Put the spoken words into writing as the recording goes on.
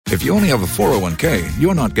If you only have a 401k,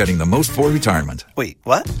 you're not getting the most for retirement. Wait,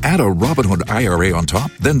 what? Add a Robinhood IRA on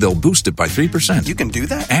top, then they'll boost it by 3%. You can do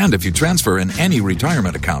that? And if you transfer in any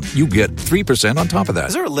retirement account, you get 3% on top of that.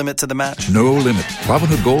 Is there a limit to the match? No limit.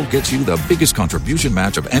 Robinhood Gold gets you the biggest contribution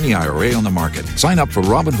match of any IRA on the market. Sign up for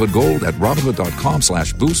Robinhood Gold at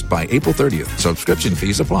Robinhood.com/boost by April 30th. Subscription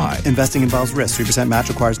fees apply. Investing involves risk. 3% match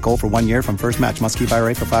requires gold for 1 year from first match. Must keep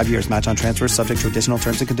IRA for 5 years. Match on transfers subject to additional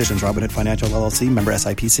terms and conditions. Robinhood Financial LLC, member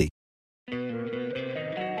SIPC.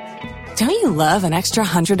 Don't you love an extra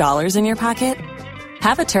 $100 in your pocket?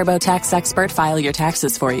 Have a TurboTax expert file your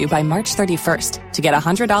taxes for you by March 31st to get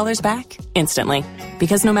 $100 back instantly.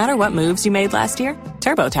 Because no matter what moves you made last year,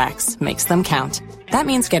 TurboTax makes them count. That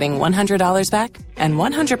means getting $100 back and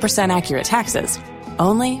 100% accurate taxes,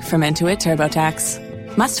 only from Intuit TurboTax.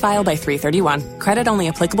 Must file by 3/31. Credit only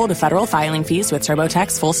applicable to federal filing fees with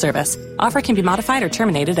TurboTax full service. Offer can be modified or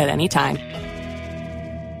terminated at any time.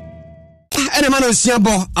 Man on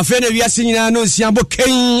Siambo, a friend of Yassina, no Siambo,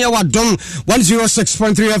 Kenya, what done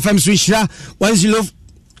 106.3 FM Swishra,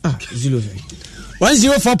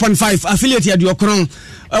 104.5 affiliate at your crown.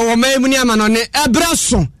 Our Muniaman on a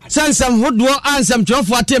brasso, Sansam Hoodwa, and some 12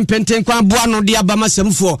 for 10 penten, Quabuano, the Abama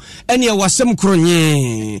Sam for, and there was some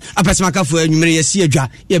crony. A Pasmaka for Maria Siaja,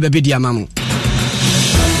 ye baby diamamo.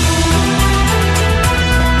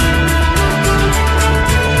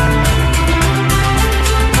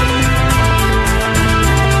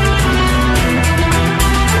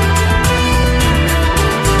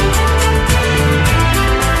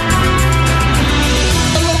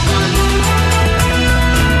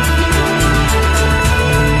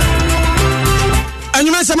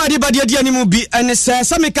 Somebody body animal be and say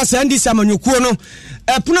some case and this amanyukuo no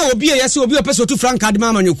puna obi yesi obi opeso to frank adima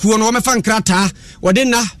amanyukuo no me fan krata wode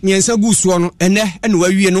na miensa gusuo no ene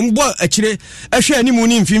wawie no mbo akire ehwe animu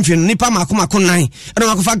ni mfimfin nipa makoma nan ene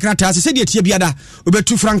makofa krata se de tie biada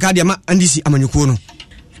obetu frank adima andisi amanyukuo no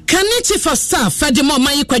Kaniti for staff Fadimo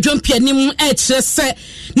Mayi Kwadwompi anim ekire se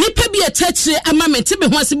nipa bi etachire ama mete be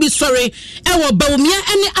ho ase bi sori e wo bawumia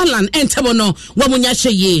ene Alan entebo no wo munya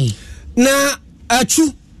hye na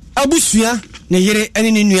achu abusua ne yere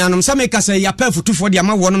ene ne nuanom sa meka se ya pafutufo de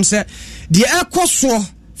ama wonom se de ekoso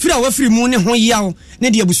fira wafiri mu ne ho yaw ne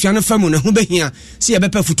de abusua no famu ne ho behia se ya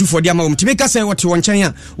bepafutufo de ama wom tibeka se wote wonchen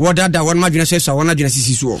a wodada won madwene se so won adwene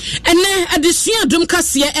sisi so ene adesua dum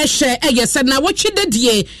kase ehwe eye se na wotwede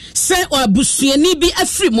die se abusua ni bi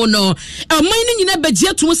afiri mu no aman ni nyina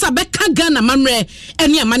bagia tum sa beka Ghana mamre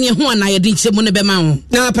ene amane ho ana ye de nche mu ne bema ho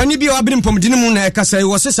na pani bi wa bere mpomdine mu na ekasa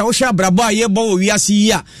wo se wo hwe abrabo a ye bo wo wiase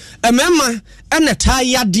yi a emema ene ta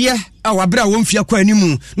yade a wabra wo mfia kwa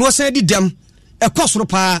animu na wo se di dem ekosoro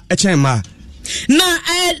pa echema na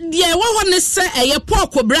de wo ne se eye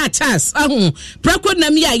poko bratas ahu prako na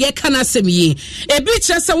mi aye kana semyi ebi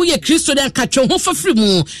kire se wo ye Kristo de akatwe ho fafiri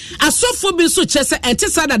mu asofo bi so kire se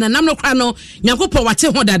entisada na nam no kra no Nyankopɔ wate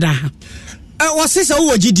ho dada wo se se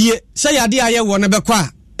wo gidie se yade aye wo ne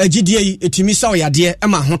bekwa agidie etimi sa oyade e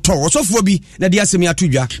ma ho to osofo bi na de asemi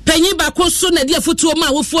atodwa panyi ba ko so na de afutuo ma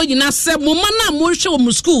wofuo nyina se mo ma na mo hwe wo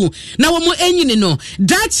mu school na wo mo enyini no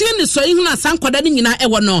dachi ne so ihu na sankwada ne nyina e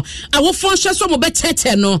wo no awofo hwe so mo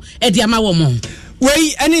betete no e de ama wo mo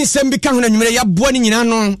wei ene nsem bi ka ho na nwumere ya boa ne nyina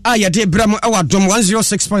no a yade bram e wadom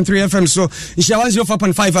 106.3 FM so nshia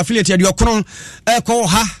 104.5 affiliate ya okron e ko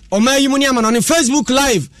ha o ma yi mu ni ama no ne Facebook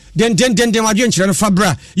live den wadwe nkyere no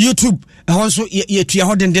fabra YouTube also yetua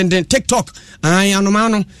ho den TikTok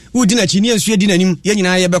ayanoma udi na chini ensu edi nanim ye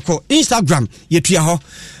nyina ye beko Instagram yetua ho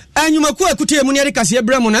anyumaku akutie mu ne de kase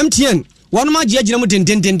bram na MTN wonu ma gye mu den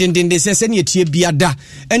se ne yetie biada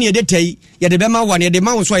ene ye de tai ye de bema wane ye de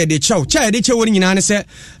ma wonso ye de chew ye de chew nyina ne se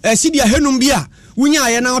sidia henum bia wunya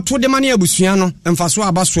ye na oto de ma ne abusua no mfaso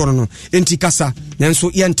abaso no enti kasa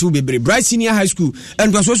nanso ye ntu bebre Bright Senior High School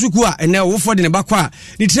endo so suku a ene wo fo de ne bakwa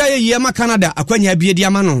ni tira ye yema Canada akwanya bie dia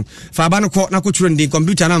ma no fa ba no ko na ko twiro ndi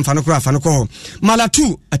computer na mfa no kora fa no ko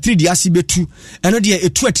malatu a 3D ase betu eno de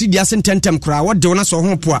etu a 3D ase tentem kora wo de na so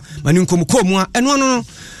ho po a mani nkom ko mu a eno no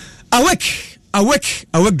awake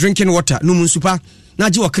drinking water no munsupa na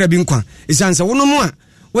ji wakra bi nkwa isanse wono mu a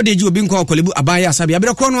wode ji obi nkwa okolebu abaya asabi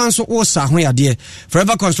abere ko no anso wo sa ho yade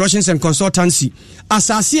Forever Constructions and Consultancy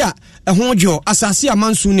asase a ho dwo asase a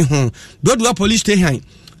mansu ni ho Dodua Police Station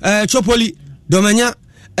Chopoli Domanya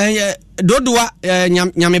Dodua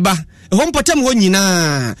Nyameba hompatam ho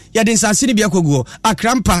nyina ya de nsase ne bia koguo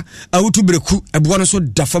akrampa awutu breku ebo no so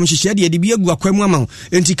da fam hihye de bi agu akwamu ama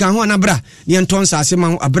enti kan ho anabra ne nton nsase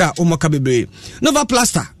ma abra o moka bebre Nova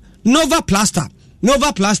Plaster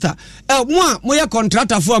mo ya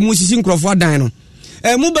contractor fo amusisi nkrofo dan no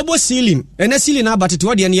mu bebo ceiling ene ceiling na abate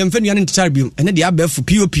to de ne yemfa nua ne ntaribium ene de abafu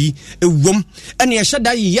pop ewom ene ye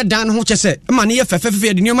hyeda ye dan ho kyese ma ne ye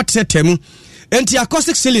fefefefe de nneoma tsetemu enti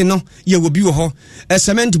acoustic ceiling no ye wo bi wo ho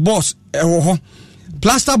cement boards wo ho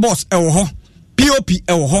plaster boards wo ho pop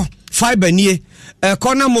wo ho fiber nie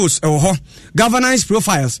corner moles wo ho galvanized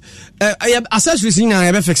profiles accessories ni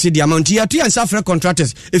na be fix the amount ya to yansa free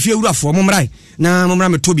contractors if you wurafo momrai na momra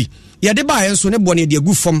metobi ya de ba enso ne bone de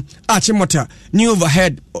agu fom ache motor new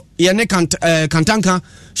overhead ya ne kantanka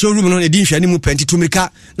showroom no ne di hwani mu penti tumika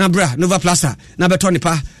na bra nova plaster na beto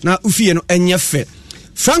nipa na ufie no enye fe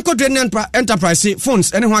Franco Drain Enterprise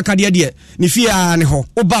phones ene ho akade de ne fie a ne ho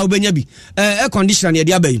oba obenya bi air conditioner ne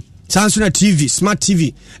de abai Samsung TV, smart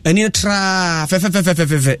TV, eni tra fe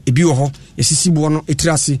ebi wo ho esisi bo no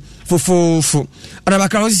etirase fo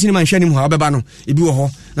adabaka wo sisi man hwani mu ha obeba no ebi wo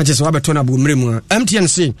ho na chese wa beto na bo mre mu MTN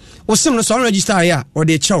say wo sim no so register ya o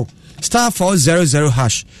de chew star 400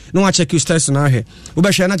 hash no wa check you stars na he wo be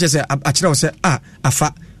hwe na chese akire wo se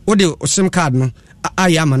afa wo de sim card no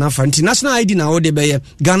aya mana fa international ID na wo de be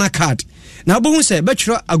Ghana card na bo hu se be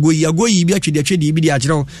twere agoyi bi atwede bi de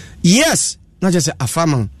akire yes na chese afa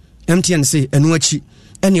man MTN say enu achi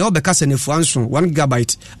ene obeka se nefu anso 1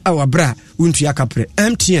 GB our bra untu yakapre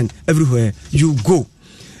MTN everywhere you go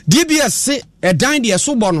DBS say edan de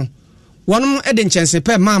so bo no wonum ede nchense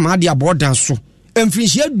pe mama ade abodan so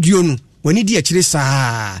emfinhia duo no wani di akire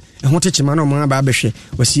saa ho techema na mo ba behwe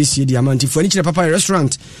wasiesie di amanti fo ani kire papa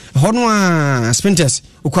restaurant hono a Spinters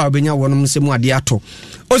ukwa obenya wonum se mu ade ato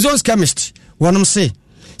Ozon's chemist wonum say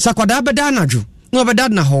sakwada beda najo no be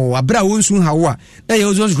dad na ho abra wonsu hawo a na ye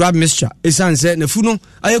ozos grab mixture esanse na fu no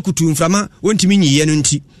ayekutu mframa wontimi nyiye no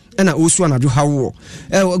nti na osu anadwo hawo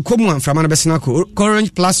komu mframa na besena ko orange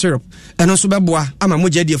plus syrup eno so beboa ama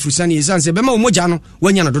moja di afurusani esanse be ma moja no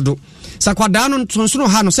wanya na dodo sakwada no sonsono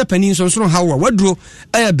ha no sepani sonsono hawo waduro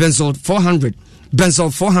benzoyl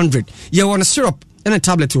 400 ye won syrup and a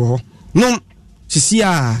tablet ho no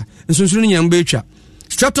sisia sonsono nyam be twa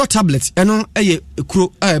streptol tablet eno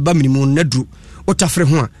kuro ba minimu nadru otafre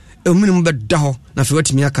ho a minimum beda ho na fe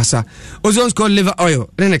watimi akasa Ozon's called liver oil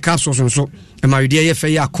and a capsules so e ma yede ye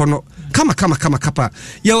fe ya kono kama kapa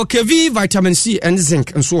ye OKV vitamin C and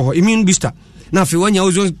zinc and so ho immune booster na fe wanya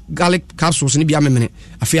Ozon's garlic capsules ni bia memene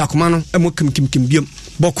afi akoma no emo kim biom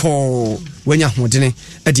boko wanya hodene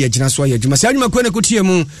e de agina so ya adwuma se adwuma ko na kotie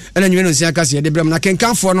mu na nwe no nsia akasa ye de bram na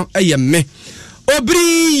kenkanfo no eye me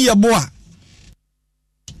obri ye boa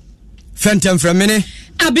Phantom from mene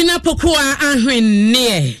Abina Pokoa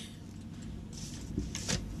ahwenne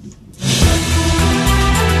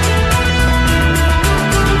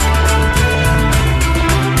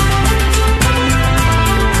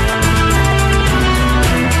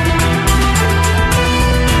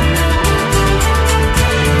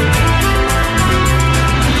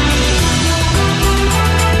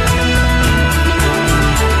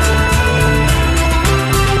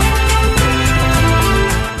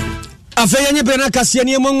afeyenye pena kasia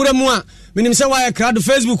ne monwura mu a minim se wa crowd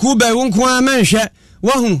Facebook ube wonko a menhwe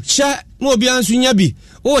wahu che na obi anso nya bi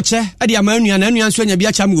o che ade amanua na anua anso nya bi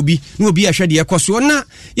acha me obi na obi ahwe de ekoso na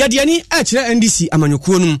ye de ani a kire NDC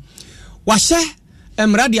amanyukuo num wahye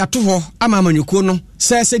emrade ato ho ama amanyukuo no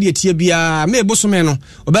se de tie bia me bosome no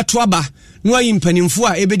obeto aba no ayi mpanimfo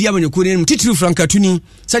a ebedi amanyukuo num titiri frankatuni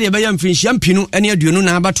se de be ya mfinhia mpinu ene aduonu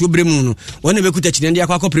na abato obremu no wona bekuta kine de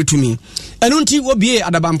akwa pretumi enu nti obie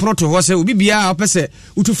adabamproto ho se obi bia opese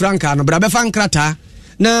utu franka no bra be fa nkrata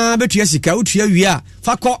na betua sika utua wi a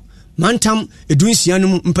fakọ mantam edunsia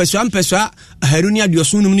no mpesua aharuni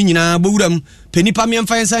adioso num ni nyina bowuram penipa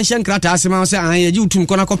miemfa yensa hye nkrata asema se an yaji utum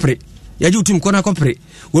kona kopre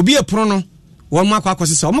obi eprono no wo ma kwa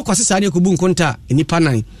kwasesa wo kwasesa ne kobu nkonta enipa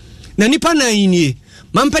nan na nipa nan nie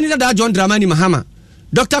mampani dada John Dramani Mahama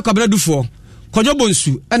Dr. Kwabena Dufo Kojo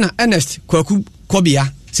Bonsu na Ernest Kwaku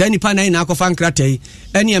Kobia se nipa nan na akofa nkrata yi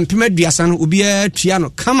ene empema duasa no obi atua no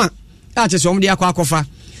kama a chese omde akwa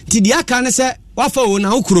ti dia ka ne se wafa wo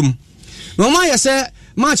na ukurum no ma ye se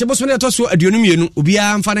ma che boso ne to so aduonu mienu obi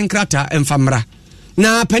a mfa ne nkrata emfamra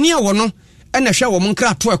na pani a wo no ena hwe wo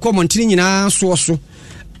nkrato ekomontini nyina so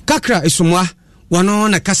kakra esumwa wono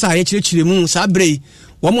na kasa ye kirechire mu sa brei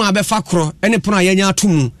wo mu abefa kro ene pono ayanya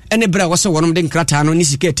atomu ene bra wo se wono de nkrata no ni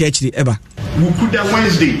sikete akiri eba wukuda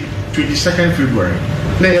Wednesday 22nd February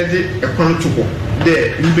na ye de ekwan to ho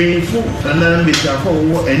the mbeyfo na mbetafo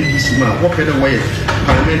wo NDC ma wo pede way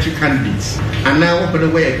parliamentary candidates and now wo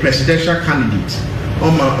pede way presidential candidates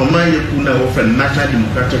oma yeku na wo friend National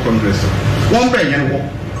Democratic Congress won bra yen wo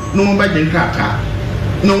no mo ba den krata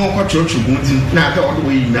no mo ko church guntin na ta all the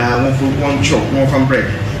way na won for one chop won from bread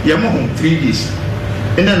ye mo 3 days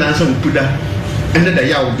ina na so wukuda and then the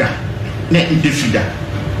Yauda, in the feeder.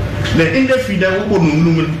 In the feeder,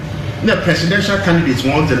 the presidential candidates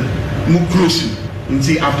want them move closely.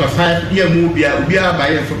 After 5 years, we are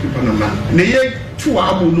buying for people. The year 2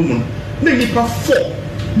 hours, the Nipa 4,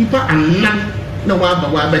 Nipa and none, no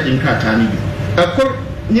one in Katani.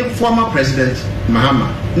 Former President Mahama.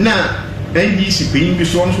 Now, NDC being the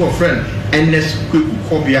sons of a friend, and this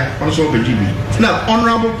Kobia, also by GB. Now,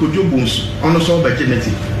 Honorable Kojo Bones, also by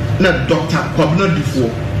genetic. Now, Dr. Kobna Dufo,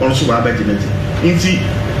 also by genetic.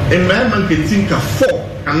 A man can think of 4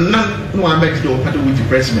 and none, no, I bet you party with the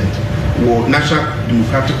president or National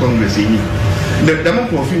Democratic Congress. The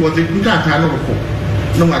Democracy was a good time.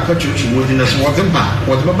 No, I got you was in a water bar,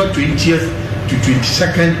 was about 20th to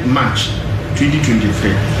 22nd March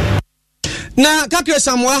 2023. Na kakre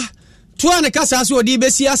samwa tuwa ne kasa so odi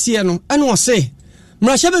besi ase no ene wo se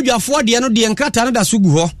mrahye badwafo de no de nkrata no da so gu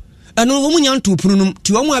ho eno wo munya nto pununum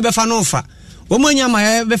ti wo mu abefa no fa wo munya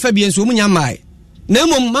mae befa bi enso wo munya mae na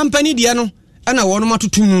mom mampani de no ana wo no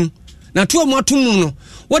matotum na to mo atum no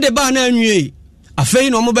wo de ba na anwie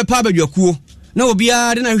afei no mo bepa badwakuo na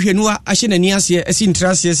obia de na hwehwenu ahye nani ase esi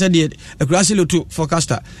ntrase se de akurase loto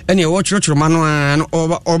forecaster ene wo chirochiro ma no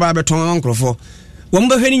oba beton nkrofo wo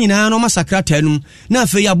mba hwani nyina no masakra tanum na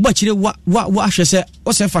afei abɔ kire wa ahwɛ sɛ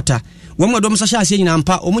o se fata wo mma dom sahye ase nyina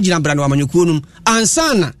mpa o mu gina bra no amanyukuonum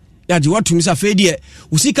ansana yaje watum sa afei de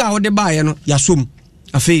usika a wo de baaye no yasom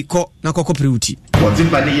afei kɔ na kɔkɔ prewuti wɔdze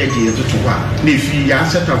ba ne yɛgye yɛto to hɔ a na efi ya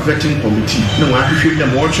set a vetting committee na wɔahwehwɛ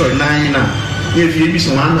dem wɔkyerɛ nan na efi ebi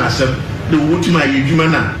so wɔn asɛm de wɔtum ayɛ adwuma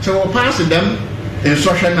na sɛ wɔ pass dem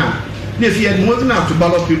nsɔhwɛ na efi yɛ wɔdze na to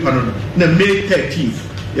ballot paper no na May 13th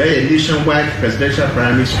a nationwide presidential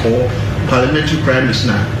primaries or parliamentary primaries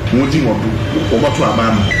now. Voting or to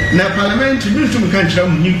Obama. Now, parliamentary ministry can tell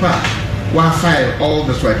me file all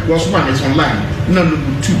the right. Was one is online. Number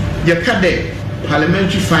 2, your cadet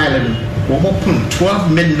parliamentary filing will open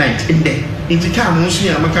 12 midnight in there. In the time,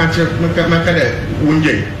 Monsieur Macada one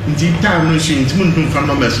day. In the time, Monsieur Muntum from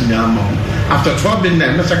the Messina. After 12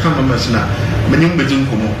 midnight, Mr. Kamamesna, Manum Bedun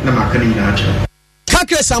Como, Namakani Nature.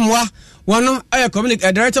 Kakre Samwa. One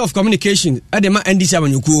director of communication at the NDC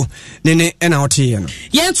Amanyuku, Nene and out here.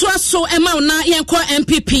 Yentua so Emma Yanko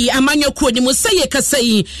MPP, Amanyoko, you must say,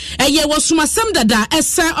 Kasai, a year was from a Samdada, a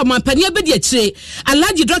sir of my Pania Bediache, a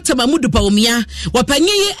large Dr. Mamudu Baumia, Wapani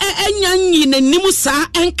and Nimusa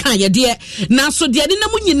and Kaya dear. Now so dear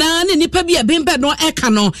Namunina and Nipabia Bimba no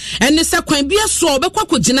Ekano, and the Saquambia so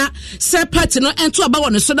Bakojina, Sir Patino and to about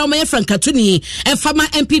one Sodoma Francatuni, and Fama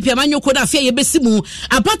MPP Amanyoko, Fia Besimu,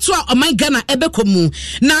 Abatua or my Ghana ebekomu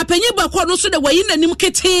na penye ba kwa no so de wayi nanim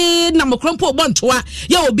kete na mokrompo bontoa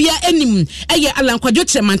ya obia anim eye alankwadwo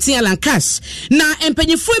tremantin alankas na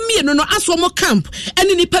empenyefo mie no aso mo camp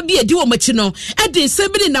ene nipa bi edi wo machi no ede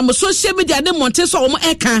sebili na mo social media de monte so wo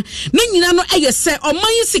eka ne nyina no eye se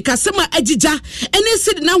oman sikasema agija ene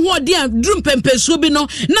sidi na ho de drum pempensuo bi no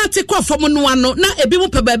na tekọ fom no ano na ebi mo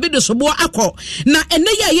pe ba bi de sobo akọ na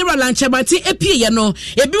ene ya yero alanchamantin epie ye no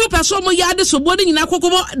ebi mo pe so mo ya de sobo de nyina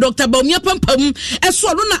kokobo Dr. Baumia pampam eso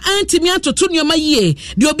no na antimi atoto nyoma yie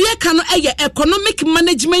de obi eka no eye economic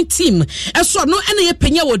management team eso no ene ye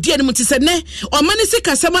penya wodi ene mutise ne omane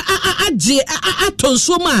sikasema agye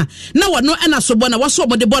atonso ma na wono ena sobo na waso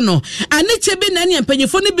mo de bono ane chebe na ene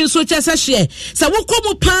penyefo ne bi so chese hye se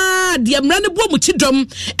wokomu pa de mra ne bo mu chidom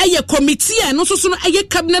eye committee no so no eye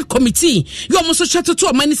cabinet committee yo mo so chatoto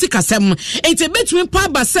omane sikasem ente betumi pa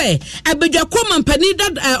ba se abedwa ko mampani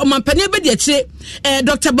da omampani abedi achi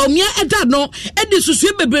Dr. Baumia eda no edi susu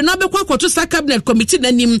bebre no abekwa kwato sa cabinet committee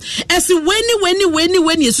nanim esi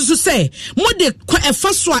weni susu se mode kwa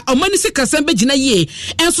efa so a omani sikasem begina ye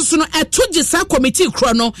ensusu no etoje sa committee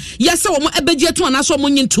kro no yese wo mo ebeje to na so mo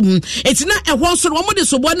nyintum etina ehwo so wo mo de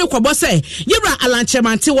sobo ne kwabo se yira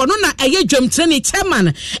alanchemante wono na eye dwamtrani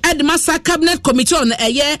chairman edma sa cabinet committee on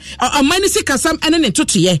eye omani sikasem ene ne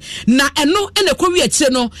totoye na eno ene kwawi akire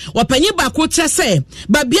no wapanyi ba ko kyese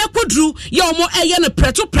ba bia kodru ye wo mo eye ne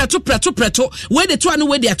preto we de to anu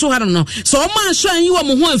we de ato ha no so o man so an yi wo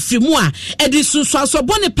mo ho afimu a edi sunso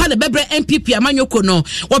asobone pa ne bebre MPP amanyoko no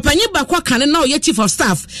wapanyi ba kwa kane na o ye chief of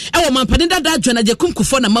staff e wo mampani dada adwana je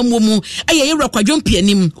kumkufo na mamuomu eye ye rakwadwo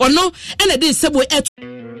mpianim ono ene de sebo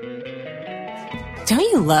Don't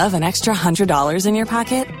you love an extra $100 in your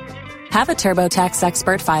pocket? Have a TurboTax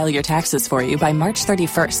expert file your taxes for you by March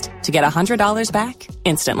 31st to get $100 back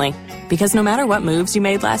instantly. Because no matter what moves you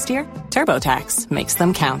made last year, TurboTax makes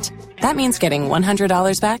them count. That means getting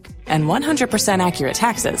 $100 back and 100% accurate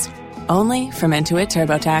taxes only from Intuit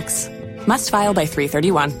TurboTax. Must file by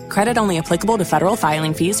 3/31. Credit only applicable to federal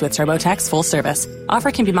filing fees with TurboTax full service.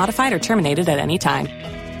 Offer can be modified or terminated at any time.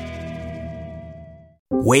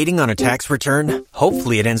 Waiting on a tax return?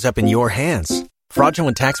 Hopefully it ends up in your hands.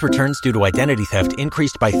 Fraudulent tax returns due to identity theft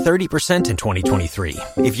increased by 30% in 2023.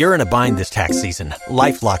 If you're in a bind this tax season,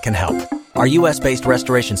 LifeLock can help. Our U.S.-based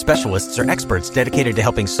restoration specialists are experts dedicated to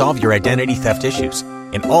helping solve your identity theft issues.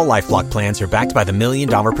 And all LifeLock plans are backed by the $1 Million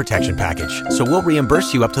Protection Package. So we'll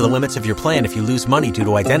reimburse you up to the limits of your plan if you lose money due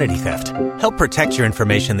to identity theft. Help protect your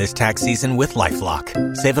information this tax season with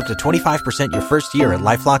LifeLock. Save up to 25% your first year at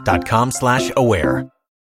LifeLock.com/aware.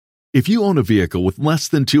 If you own a vehicle with less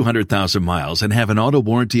than 200,000 miles and have an auto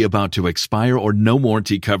warranty about to expire or no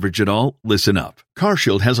warranty coverage at all, listen up.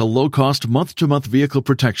 CarShield has a low-cost month-to-month vehicle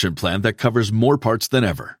protection plan that covers more parts than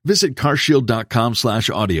ever. Visit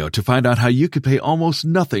carshield.com/audio to find out how you could pay almost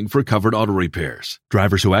nothing for covered auto repairs.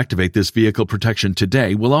 Drivers who activate this vehicle protection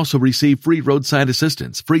today will also receive free roadside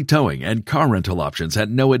assistance, free towing, and car rental options at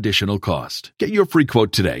no additional cost. Get your free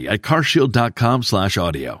quote today at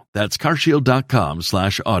carshield.com/audio. That's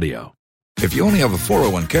carshield.com/audio. If you only have a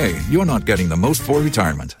 401k, you're not getting the most for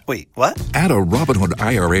retirement. Wait, what? Add a Robinhood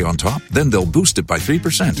IRA on top, then they'll boost it by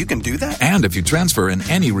 3%. You can do that? And if you transfer in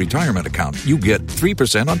any retirement account, you get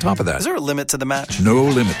 3% on top of that. Is there a limit to the match? No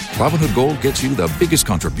limit. Robinhood Gold gets you the biggest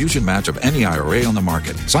contribution match of any IRA on the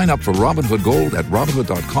market. Sign up for Robinhood Gold at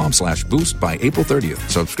Robinhood.com/boost by April 30th.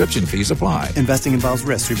 Subscription fees apply. Investing involves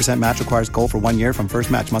risk. 3% match requires gold for 1 year from first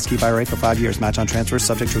match. Must keep IRA for 5 years. Match on transfers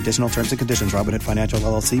subject to additional terms and conditions. Robinhood Financial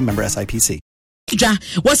LLC. Member SIPC.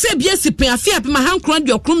 Was a BS Pia Mahankron,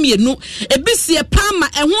 your Crumianu, a BC Pama,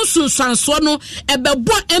 and Wonsun Sansono, a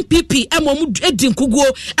Babo MPP, and Edin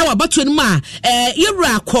Kugo, our Batun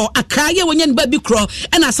Irako, Akaya, when baby crow,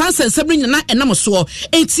 and a sunset Sabrina and Namaso,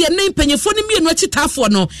 ain't your name penny for me and what it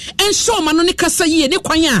tafono, and show Manonica Sayi,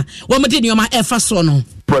 Niquaya, Wamadinioma Efasono.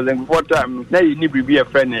 President, what time now you need to be a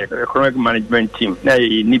friend economic management team. Now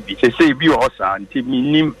you need to say be also and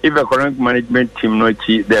team if economic management team no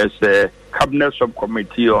there's a cabinet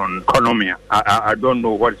subcommittee on economy. I don't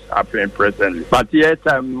know what's happening presently, but yet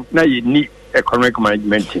now you need economic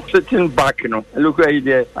management team. Sitting back, look at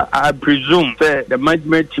there. I presume the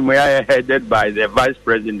management team are headed by the vice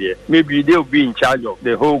president. Maybe they'll be in charge of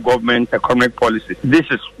the whole government economic policy. This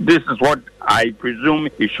is what I presume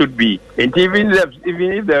it should be. And even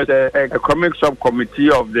if there's a economic subcommittee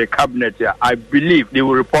of the cabinet, I believe they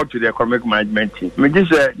will report to the economic management team. I mean, this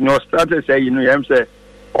started say I'm saying.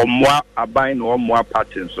 Or more abide or more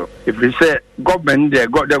patterns. So if we say government, the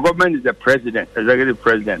government is the president, executive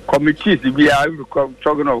president. Committees, we are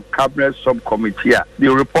talking of cabinet subcommittee. They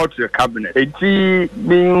report to the cabinet.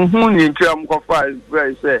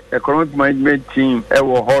 Economic management team,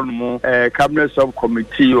 cabinet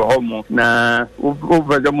subcommittee or homo. Na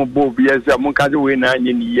over the mobile yes, Monkazi win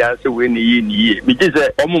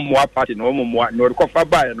because more party, no more, no coffee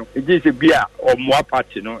by no. It is a beer or more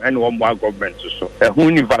party, no, and one more government. So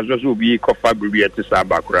will be coffee at the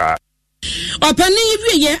Sabakra. Opani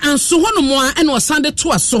ye and so one more and was Sunday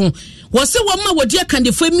to a song. Was a woman with dear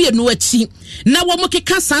candy for me and no tea. Now one moke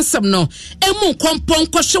cast some no, and moon compon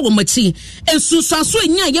kosho mati, and Susan so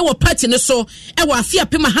in your party no so, and wa fear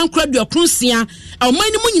pima hand crowd your crucia, or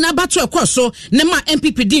mine moon in battle coso, Nema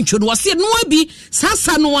MPP dincho was here no be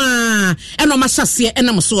Sasanwa, and no Massasia and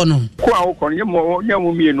Amasono. Quao,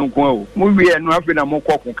 young me no go, movie and nothing a more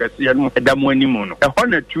cock and a damonimono, a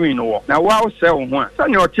honor twin or now wow sell one.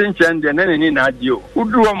 Son your change and then in adio.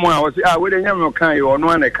 Who drew a more was I with a young kind or no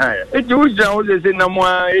one a kind. It was just in a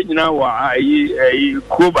more age now. I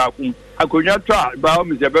Cuba. I could not try about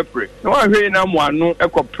Mr. Bepre. No, I hear no one, no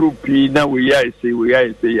echo proof. Now we say,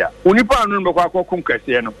 ya. Unipan no Quaco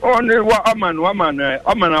Cuncasiano. Only woman,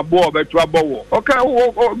 a boy, but to a bow. Okay,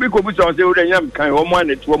 because I say, the young kind of one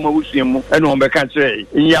at one museum and one can say,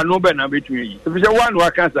 in Yanobena between. If it's a one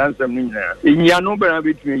who can't answer me now, in Yanobena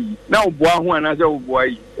between. Now, boy, and as a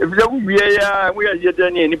boy. If there will be we are yet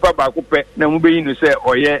any papa coupe, now moving to say,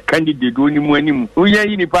 oh, yeah, candidate doing him. We are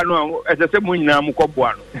in Nipano as a semun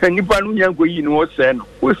Namukobuano. And Nipanu Yanko, you know, send.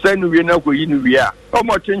 We send we know who we are. How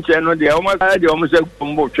much in channel, they almost had the almost a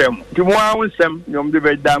combo channel. Tomorrow, some young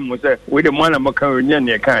the dam was with the one of Macaronian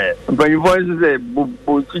near Kaya. But your voice is a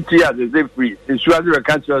Buchiti as a free. It's rather a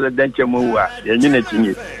country of the Denture Mua, the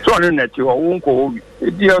unity. So on that you won't go.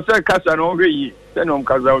 It's your circus and over ye. Then on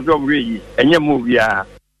Kazao over ye, and your movie.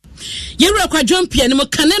 Yero kwa John Piano mo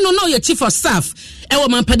kaneno no your chief of staff e wo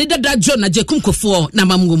mampadeda da John na Jekunkofo na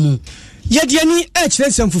mamgumu yediani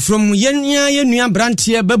echresem fufrom yenia yenua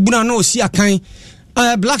brantie babuna no osi akan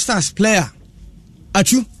Black Stars player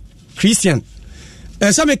Achu Christian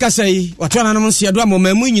sameka sei watwana no nsia do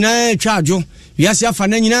amamu nyina twa adwo wiase afa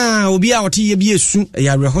na nyina obi a wote ye bi esu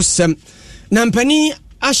ya rehosem na mpani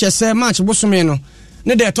ahyese match bosome no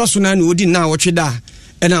ne de toso na odi na wotwe da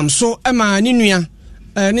enam so ema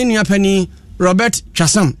ne nua pani Robert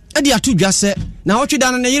Chasam edi atu dwa se na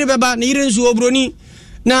otweda na yire beba na yire nso obroni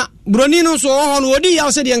na broni no so ho no odi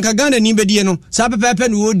ya se de nka Ghana ni bedie no sa pepepe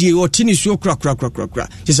no odi otini so kra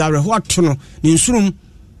ti sa reho ato no ni nsurum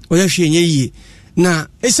oya hwe enye yi na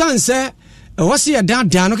esanse wose ya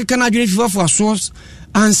dada no keka na adwene fifafo aso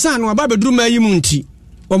ansa no aba beduru ma yi mu nti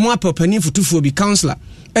omo apapani futufuo bi counselor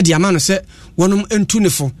edi ama no se wonum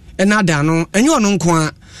entunefo ena da no enye ono nko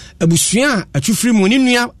a abusua atwufiri mu ni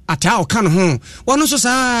nua ata o kan ho wono so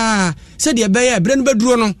saa se de beye ebre no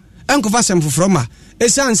beduro no enkofa sem foforo ma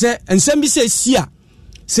esanse ensem bi se sia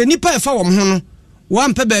se nipa efa wo ho no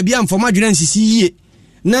wampa ba bia mfoma adwene nsisi yie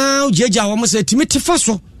na ojeja wo mo se timitefa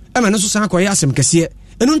so ema no so san akoye asem kese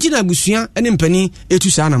enu nti na abusua ene mpani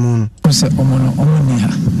etu saa na mo no se omono omoni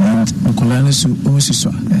ha okolane su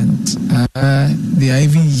omususo and they are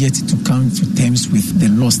even yet to come to terms with the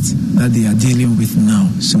loss that they are dealing with now,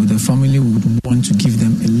 so the family would want to give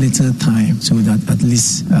them a little time so that at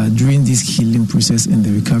least during this healing process and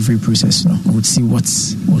the recovery process we would see what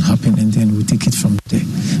will happen and then we'll take it from there.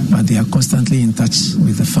 But they are constantly in touch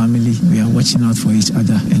with the family. We are watching out for each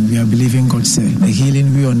other and we are believing God said the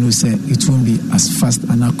healing we all know said it won't be as fast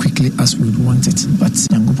and as quickly as we would want it, but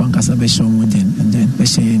and then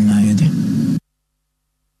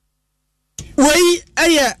Wei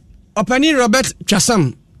eye opani Robert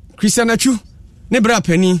Chasam Christian Achu ne bra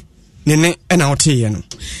pani ne na ote no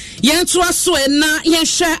yento aso na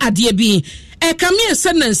yenhwe ade bi kame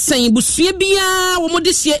se na nsan busua bia wo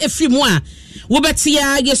modesie efrimu a wo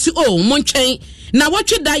betia yesu montwen na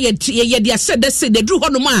wotweda ye de asede se de dru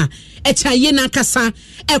hono ma echaye na kasa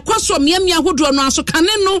ekwaso miamia hodo no aso kane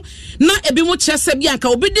no na ebi mo kyese bia ka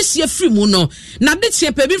obedesie frimu no na de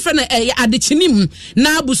tie pe bi fre na adechinim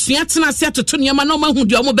na abusua tena se atoto niam na mahu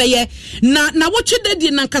de omo beye na wotweda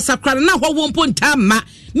di na kasa kwara na hwo mpo ntama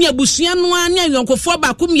ni abusua no anya yonkofo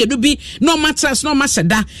ba ko miedu bi no matras no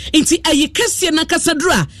maseda nti ayi kase na kasa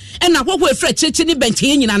dura na hwo efra cheche ni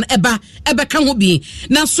benche nyina na eba ka ho bi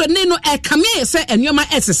na so ne no ekame se enwoma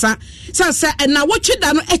esesa sansa na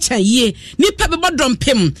wotweda no echaye ni pe bebodom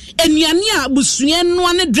pem enuane a abusua no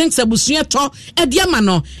ane drinks abusua to ediama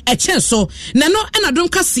no echenso na no na dom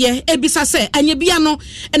kase ebisa se anya bia no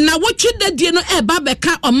na wotweda die no eba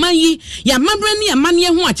beka omanyi ya mamre ni amane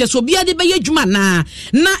ho acheso bia de beye dwuma na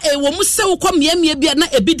ewo mu se wo kwamiamia bia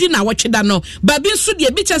na ebidi na wotweda no babi nso de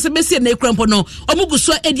ebi chese besi na ekrampo no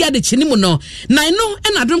omuguso edi ade chinimu no na no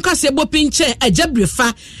na dom kase bo pinche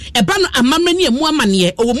ajabrefa eba no amamre ni emu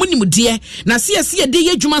amane owo munimde na sie de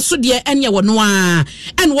ye dwuma so de ene wo no a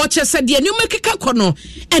en wo chese de enioma keka kono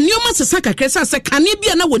enioma sesa kakresa se kane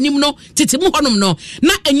bia na wonim no titimu honom no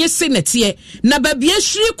na enye se netie na babia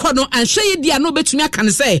hwiri kono anhwe de no betumi aka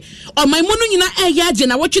ne se oman mu no nyina eye age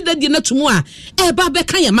na wotweda de na tumu a eba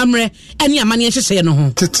beka ya mamre ene amane hyehye no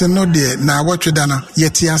ho tete no de na wotweda no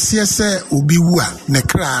yeti ase se obi wu a ne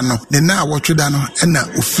kra no de na wotweda no na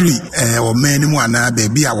ofiri oman mu ana ba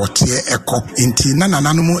bia wote eko nti na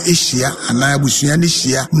nanano mu ehia ana abusua ne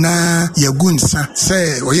hia na yagunsa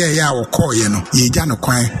se oye ya wokoye no yeja no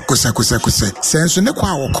kwan kosa senso ne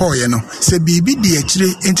kwa wokoye no se bibi de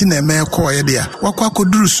akire enti na eme koye de a wakwa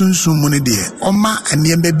koduru sunsun mu ne de oma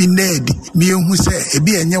anemba bi na edi me ehu se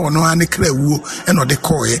ebi enye wono ane kra wuo eno de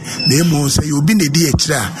koye na emu se ye obi ne de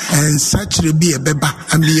akire a ensa kire bi ebeba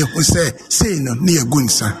ame ehu se no ne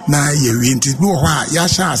yagunsa na ye wi enti bi wo a ya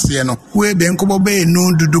sha ase no we be nkobo be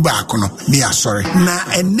no dudu ba akono mi asore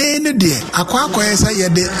na ene ne de akwa se ye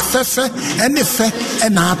de fefe ene fe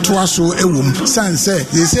na ato aso ewum sanse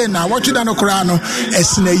ye se na wotweda no kora no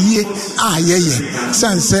esina yie a yeye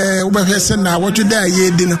sanse ubehwe se na wotweda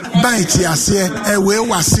ye di no bite ase we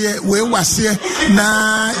wase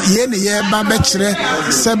na ye ne ye ba be kire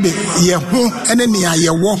sebe ye ho ene ne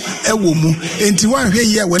ayewo ewomu enti wanhwe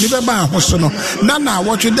ye wani be ba ho so no na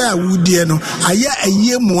wotweda awudie no aye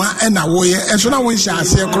ayemua na wo ye enso na won hya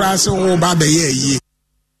ase kora se wo ba be ye yi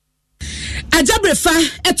ajabrefa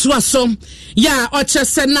etuaso ya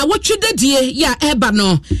ochese na wotwedadie ya eba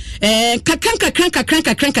no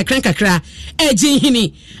kakran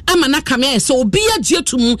ejinhini ama na kame so obia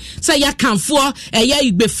dietum se ya kanfo ya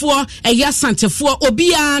igbefo ya santefo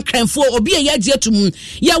obia kranfo obia ya dietum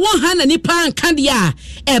ya won ha na nipa anka dia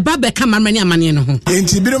eba be kamamani amane no ho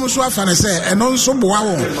enti birom so afa ne se eno nso boa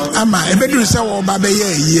wo ama ebeduru se wo ba be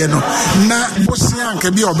ye yie no na bosia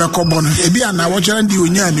anka bi obekobo no ebi ana wo kyere ndi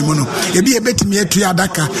onya animu no ebi ebetimi etu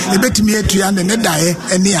adaka ebetumi etu ande ne dae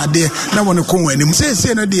ene ade na won ko wanim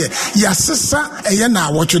sese no de ya sesa eye na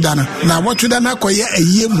awotweda na koye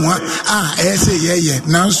eye mua ese yeye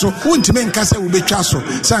nanso wontime nkasa wo betwa so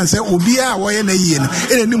sanse obi a wo ye na yie no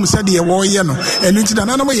enenim se de wo ye no enu nti da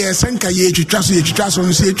na mo ye senka ye twitwa so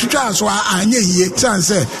nso ye twitwa so anya yie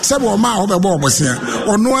sanse sebo ma ho bebo obosia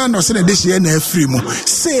ono ano se na de hye na afiri mu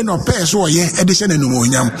se no peso ye de hye na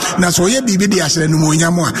numonyam na so ye bibi de ahye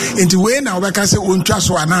numonyam a enti we na obeka se ontwa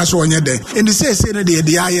so ana so onye de enti se no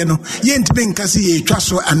de aye no ye ntime nkasa ye twa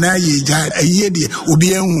so ana ye ja aye de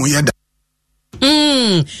obi anhu ye da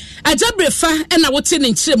Ajabrefa ena wote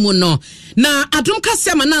ne nkyeremu no na adom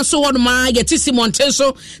kasema na so wono ma yeti Simonten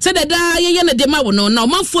so se deda ye na de ma wo no na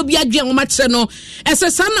omanfo bi adwe wo ma kire no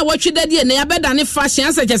esesa na wotweda de na yabeda ne fashion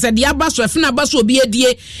asejese de abaso efina abaso obi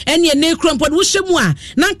edie ene ne krompod wo hyemu a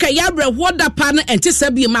na nka yabre hoda pa no entese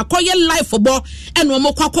bi makoye life bo ene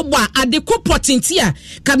omo kwakobọ a ade ko potenti a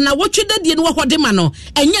kana wotweda de ne wo hode ma no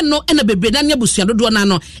enye no ena bebre na ne abusua dodo na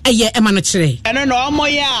no eye ema no kire ene no omo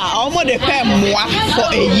ya omo de pem moa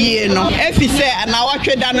for a year no efise na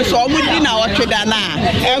wotweda no so omo di na wotweda na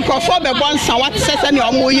enkrofo be bonsa wat sese ne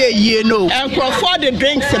omo ye yie no enkrofo de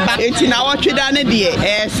drinks ba enti na wotweda ne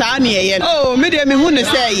de saa ne ye oh me de me hu ne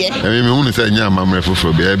se ye me hu ne se nya amamre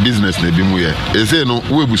foforo be business na bi mu ye ese no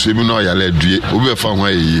wo ebusu bi no ya la adue obi e fa ho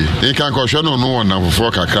ayeye en kan ko hwe no no won na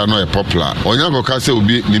foforo kakra no e popular onya go ka se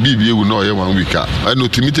obi ne bibi ewu no ye 1 week a no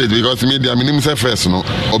limited because me dia minim se first no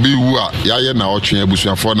obi wu a ya ye na otwe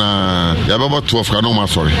abusuafo na ya baba 12 ka no ma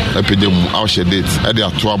sorry epedem out share date e dey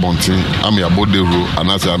ato abonten am ya bodero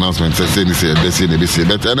announcement say ni say dey say ne be say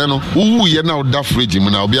but ene no wu ye na oda fridge mu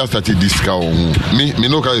na obi a start discount on me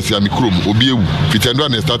no ka say am krom obi ewu fitendo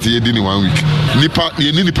na start ye di ni 1 week nipa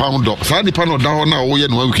ye ni nipa ndo sa nipa no da ho na wo ye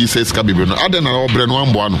no 1 week say ska bebe no ade na obre no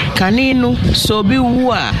ambo ano kaninu so bi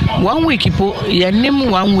wu a 1 week po ye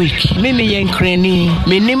nim 1 week me ye nkreni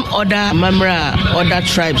me nim other mamra other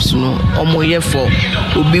tribes no omoye for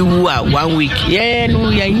obi wu a 1 week ye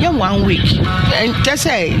no ye 1 week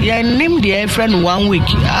say ye nim the friend 1 week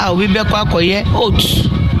obi be kwa koye oats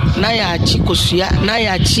na ya chi kosia na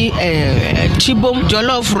ya chi chibom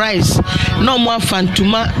jollof rice no mo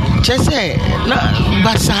fantuma chese na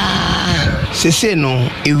basa sese no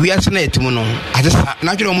ewiase na etimu no atesa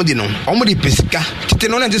na twere omudi no omudi pesika tete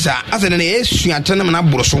no na ntesa asene na esuate na na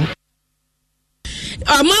boroso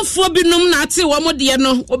amanfo binom na ate wo mode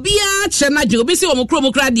no obia che na je obi se wo mokro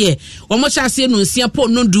de wo mo chase no nsia po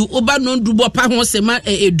nondu oba nondu bo pa ho sema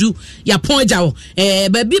edu ya pon jawo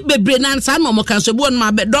ba bi bebre na sa no mo kan so bo no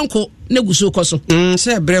ma be donko na guso koso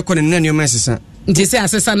se bre ko ne nani ma sesa nti se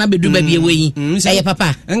asesa na bedu ba bi eweyi eye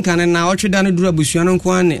papa enka na otweda no duru abusua no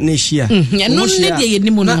nko na hia no ne de ye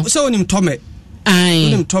nimu no se wonim tome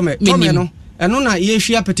ai tome no eno na ye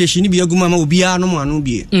hwia petition bi aguma ma obi a no mo anu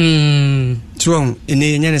bi tron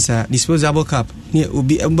ene nyane sa disposable cup ne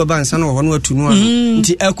obi baba nsa no ho no atu no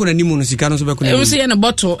nti ekona nimu no sika no so be kona nimu se na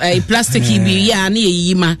bottle plastic bi ya na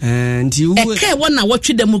yeyi ma nti wo eke wona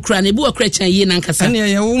wotwe mu kra na bi wakra chan yi na nkasa ene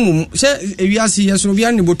ye wo mum se ewiase ye so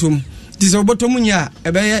bia ne botom ti so botom nya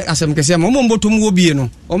ebe ye asem kese ma mo botom wo bie no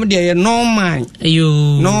o de ye no mind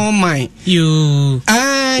yo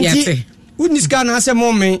anti uniska na ase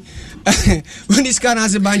mo me uniska na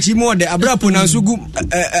ase banchi mo de abrapo na sugu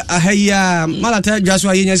ahaya malata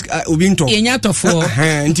jaswa yenya obinto yenya tofo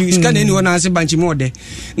nti iska na ni wona ase banchi mo de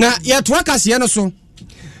na ya to akase no so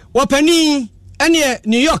wopani ene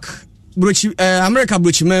New York brochi America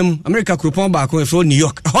brochi mam America kropon ba ko e New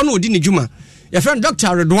York hono odi ne juma ya friend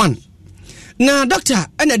Dr. Redwan na doctor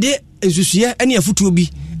ene de esusuye ene afutuo bi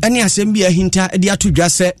ene asem bi ahinta de ato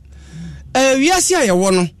dwase wiase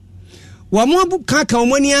ayewo no wamo abu kaka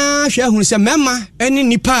omani ahwe ahunu se mema eni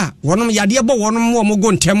nipa wonom yade bo wonom wo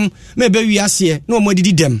mogo ntem me be wiase na omo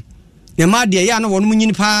didi dem ne ma de ya na wonom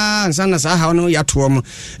nyini pa nsa na sa ha wono yato om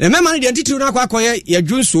ne mema ne de titiru na akoye ya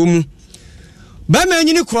dwunso mu ba ma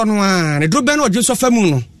nyini kro no a ne do be na odwunso famu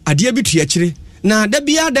no ade bi tu akire na da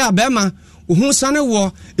bia da ba ma ohun sane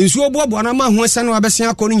wo nsuo bobo na ma hu sane wa besen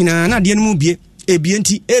akọ nyina na de no mu bie ebie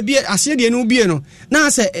nti ebie ase de no bie no na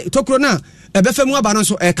se tokro na ebefa mu aba no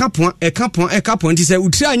so eka pon ti se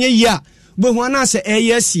utri anya yi a bo hu ana se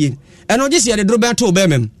eyasie eno je se de dro ben to be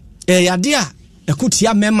mem yade a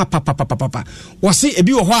ekotia mema papa wose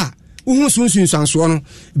ebi wo ho a wo hu sunsun sanso no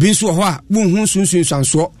bi nso wo ho a wo hu sunsun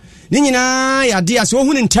sanso ni nyina yade a se wo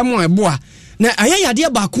hu ne ntem a ebo a na aya yade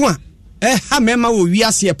ba ko a ha mema wo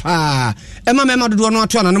wiase pa mema dodo no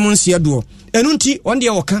ato ananom nsia do enu nti on de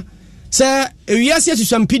woka se wiase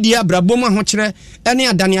asusampidia brabom ahokere ene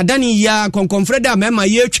adane ya konkonfreda mema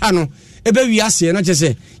ye twa no ebe wiase na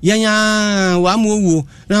kyese yanya wa amowu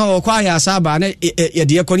na o kwa ya saba na ye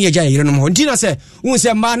de ko ne ye gya yire no ho ntina se won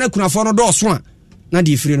se ma na kunafo no do so a na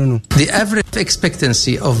di free no. The average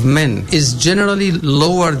expectancy of men is generally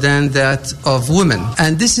lower than that of women,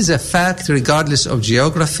 and this is a fact regardless of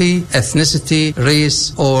geography, ethnicity,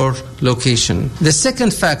 race, or location. The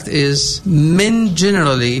second fact is men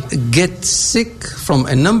generally get sick from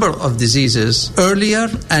a number of diseases earlier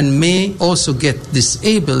and may also get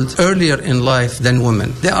disabled earlier in life than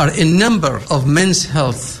women. There are a number of men's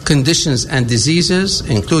health conditions and diseases,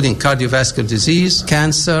 including cardiovascular disease,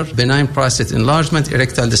 cancer, benign prostate enlargement,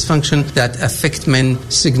 erectile dysfunction, that affect men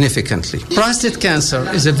significantly. Prostate cancer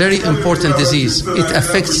is a very important disease. It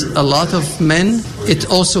affects a lot of men. It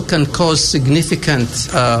also can cause significant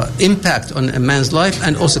impact on a man's life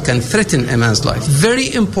and also can threaten a man's life.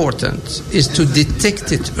 Very important is to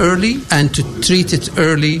detect it early and to treat it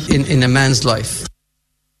early in a man's life.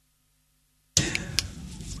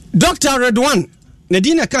 Dr. Redwan,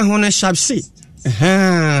 Nadina Kahona Shabsi.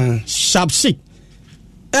 Shabsi.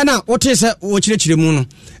 Ena otese ochirechire mu no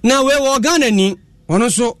na we wo Ghana ni wono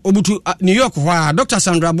so obutu New York hwa Dr.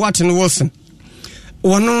 Sandra Boaten Wilson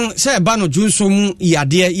wono se ba no junso mu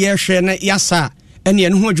yade ye hwe na yasa ene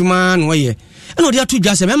no ho adwuma no ye ena odi atu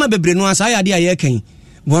dwa se mema bebre no asa yade aye kan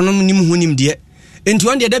wono nim ho nim de enti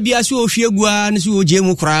won de da bia se ohwe agua ne se oje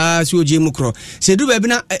mu kra se oje mu kro se du ba bi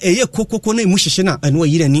na eye kokoko na emu hyehye na ene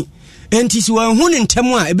yire ni enti si wan hu ne ntem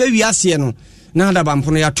a ebe wi ase no na da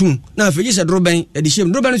bampono ya tum na afeji se droben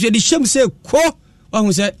edishem so edishem se ko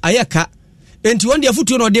wahu se ayeka enti won de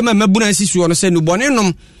futu no de ma mabuna sisuo no se no bone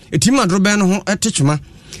nom etima droben no ho etechuma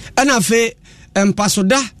ana afe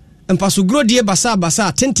empaso grodie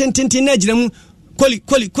basa tenten na agiramu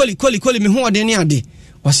koli me ho ode ne ade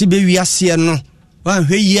wase be wi ase no wan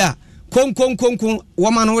hwe a kon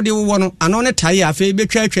woman no de wo no ano ne tae afe be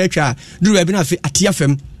twa duru bi na afe atia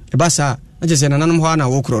fam e basa ajese nanom ho na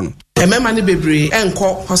wo kro no Emema ni bebre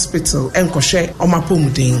enko hospital enko hwe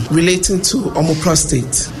omapomuden relating to omo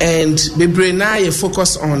prostate and bebre na ye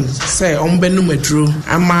focus on say ombenu maduro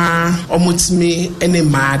ama omutimi ene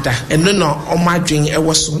maada eno no omadwen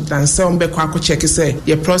ewo so dan say ombekwa ko check say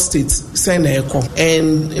your prostate say na ekọ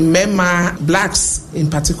and emema blacks in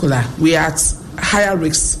particular we are at higher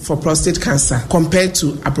risks for prostate cancer compared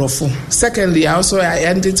to abrofo. Secondly, I also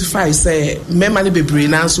identify say memali bebre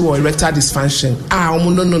na so erectile dysfunction.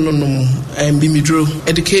 No. Bimidro.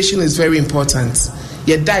 Education is very important.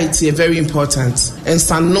 Your diet is very important. And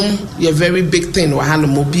sanum a very big thing. Wahano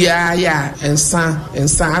mobia ya and san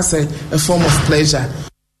as a form of pleasure.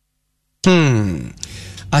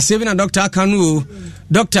 Asevina Dr. Kanu,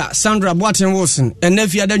 Dr. Sandra Boaten Wilson, and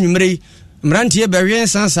Nevia Danumre. Mrantie berien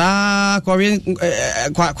sansa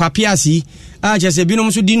kwa piasi je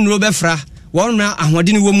binom so din ro befra won na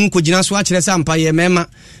ahode ne wo mu kogina so a kire sampa ye mema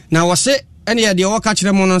na wo se ene ye de wo ka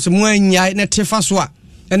kire mo no so mu anya ne tefa so a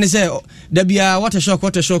ene se da bia what a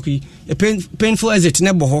shock yi painful exit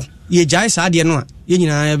ne boho ye jai sa de no a ye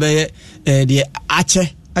nyina ye be de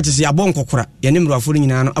ache se abon kokora ye ne mrafo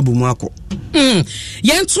nyina no abomu akọ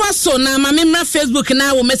Yentu aso na mamemra Facebook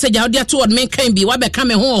na wo message a odi ato word men kan bi wa be ka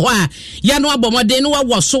me ho a ya no abomode no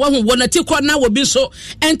wa so wa hu wona tikọ na wo bi so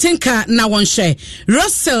entenka na won hye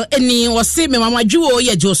Russell eni wo se me mamadwo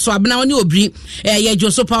ye joso abna woni obri ye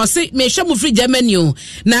joso pa wo se me hye mu free Germany o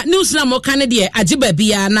na news na mo kan de agiba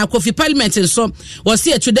bia na Kofi Parliament so wo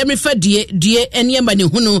se atudem fa due eni amba ne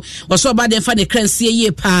hunu wo so ba de fa ne kransie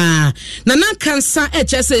ye pa na kansa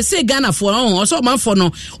se Ghana for o so manfo no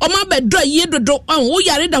o ma bedo dodo wo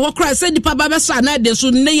yare da ho kra se dipa ba besa na de so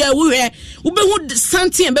ne ya wo hwe wo be hu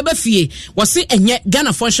santie be ba fie wo se enye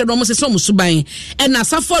Ghana fo hye no mo se so musuban e na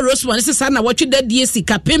safo Rosemary se sa na wo tweda die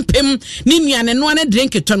sika pempem ni nuane no ne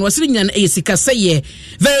drink ton wo se nyane e sika seye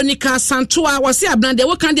Veronica Santoa wo se abna de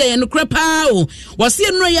wo kan de ye no kra pa o wo se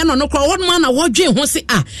no ye no kra ho ma na wo dwen ho se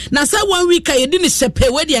na sa 1 week a ye di ni shepe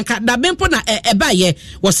we de nka da bempo na e ba ye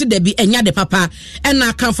wo se da bi enya de papa e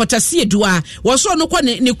na comfortase edua wo so no kwa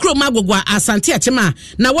ne kro magogwa asante achema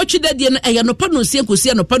na watwida die no eya no pa no sie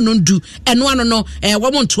kosie no pa no ndu eno ano no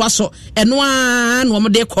wo mo ntoa so eno a no mo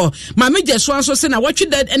de kọ ma me je so anso se na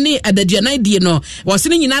watwida ne adadua na die no wo se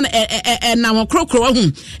nyina na wo krokro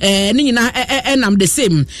hu ne nyina nam the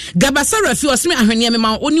same Gabasara fi wo se me ahwene me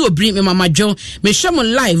ma oni obri me mamadwo me hwem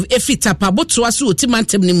live efitapa botoa so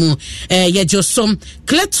otimantem ne mu ye josom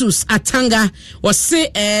Cletus Atanga wo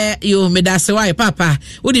se yo medase wai papa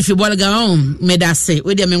wodi fi bolga medase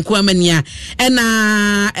wodi amenko amania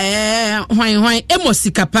ena hwan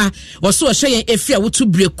emosikapa woso wo hwe efia wotu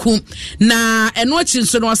breku na eno achi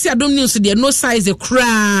nso no wose adom news de no size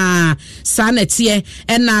kra sa na tie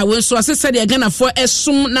ena we so asese de Ghana for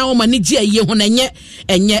esum na wo mani gi aye ho na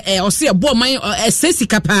enye wose ebo man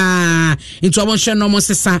esesikapa into won hwe no mo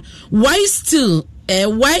sesa why still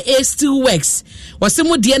still works wase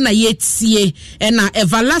mo de na yetie na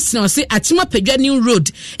everlasting wase atima pedwa new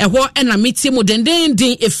road eho na metie mo denden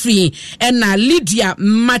efri na Lydia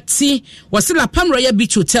Mati wase la Pam Royal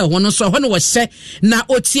Beach Hotel wono so ho no wo hye na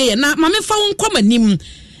otie na mamefa won komanim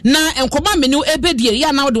na enkoba menu ebedie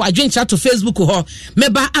ya na wo de adwencha to Facebook ho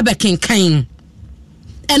meba abekenkan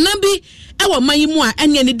enabi ewo mayimu a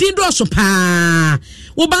enye ne din do so pa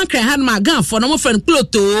wo bankran han ma ganfo no mo friend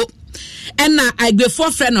Pluto ena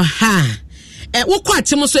agbefo friend no ha wo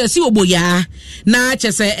kwatim so yesi oboya na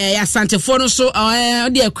chese asantefo no so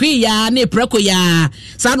de akwi ya na eprako ya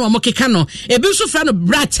sa no mo keka no ebi so friend no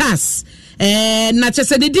bratas na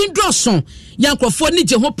chese de din doso yankrofo ni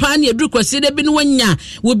je ho pa na eduru kwase de bi no wanya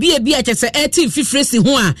wo bi a chese 18 fifresi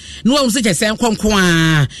ho a no wo se chese enkonko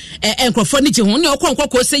a enkrofo ni je ho ne okonko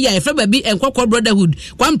ko se ya efa ba bi enkokko brotherhood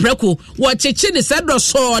kwa mprako wo cheche ni se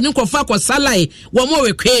doso ne nkofo akosalai wo mo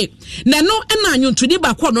wekwe na no na anyuntudi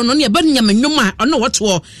ba ko no ne ba nyamanyum a ono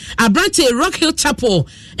woto Abrante Rock Hill Chapel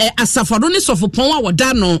asafado ne sofopon a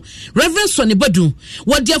woda no Reverend Sonny Badu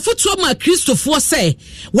wo de afutuo ma Christopher se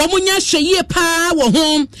wo munya hweye pa wo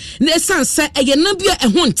ho na esanse eyena bia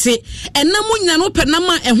ehonte enam nya no penam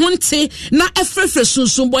a ehonte na efrefre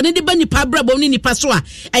sunsun bone de banipa brabom ni nipa so a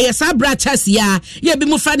eyesa brachas ya bi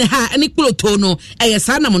mu fa ne ha ene kploto no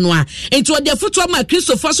eyesa nam no a enti wo de afutuo ma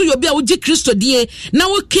Christopher so yo bia wo gi Christo die na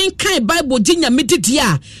wo kan Bible dinya medidi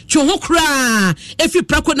a twoho kra efi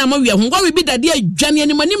prako na mawe ho wa bi dade adwane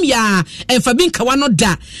animanim ya emfa bi nkawa no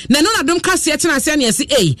da na no na dom kase etena ase na yesi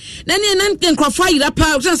na ne na nkrofo ayira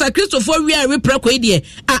pa sensa Christopher wi a we prako die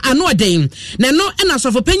ano oden na no na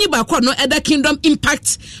sofo panyi ba ko no Eda Kingdom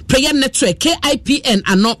Impact Prayer Network KIPN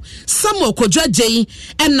ano Samuel Kojajei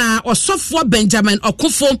na osofo Benjamin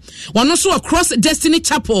Okufo wono so across Destiny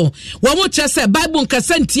Chapel wo mo chese Bible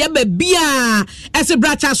nkasantia ba bia ese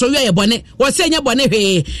bracha so ye bone wo se nya bone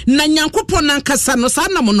hwe na nyankopon na nkasa no sa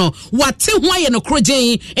nam no wate ho aye no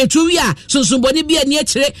krogen etu wi a sunsun bone bia ni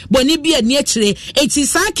akire bone bia ni akire eti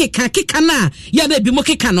sa keka na ya na bi mo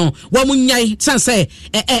keka no wo mo nyai sanse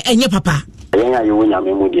enye papa yenya yo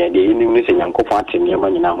nyame mu de ni ni se nyankopon atemi ma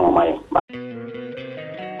nyina ho ma ye.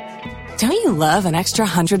 Don't you love an extra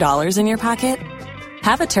 $100 in your pocket?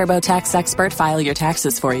 Have a TurboTax expert file your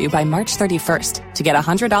taxes for you by March 31st to get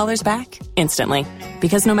 $100 back instantly.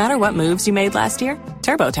 Because no matter what moves you made last year,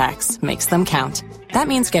 TurboTax makes them count. That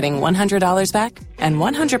means getting $100 back and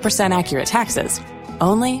 100% accurate taxes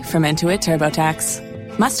only from Intuit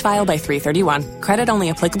TurboTax. Must file by 3/31. Credit only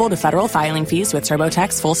applicable to federal filing fees with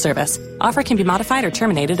TurboTax full service. Offer can be modified or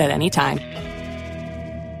terminated at any time.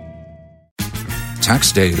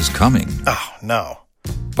 Tax day is coming. Oh, no.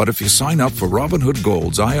 But if you sign up for Robinhood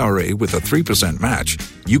Gold's IRA with a 3% match,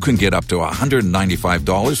 you can get up to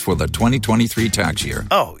 $195 for the 2023 tax year.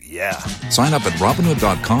 Oh, yeah. Sign up at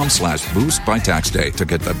Robinhood.com/boost by tax day to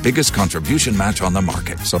get the biggest contribution match on the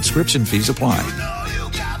market. Subscription fees apply.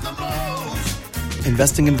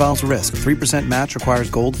 Investing involves risk. 3% match requires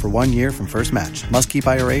gold for 1 year from first match. Must keep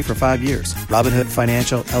IRA for 5 years. Robinhood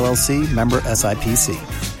Financial, LLC, member SIPC.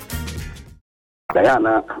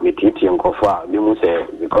 Diana, mititi nkofo bi mu say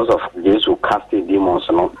because of Jesus casting demons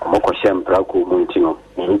no omoko shem praku muntino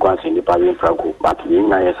nkwanse ndi pa bi praku but yin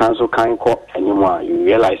na yesanso kan ko anymore you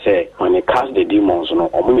realize say when they cast the demons no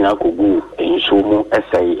omunyina kogu enso mu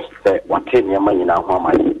essay say wate nyama nyina ho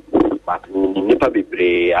amani but ni pa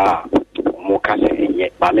bebre mo kase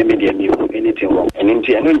enye ba me de mi ho anything wrong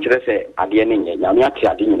enti eno nkire say ade ne nye nyame ate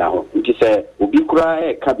ade nyina ho nti say obi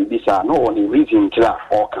kura ka bibisa no one reason kira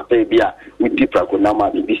o ka bia with people ko na ma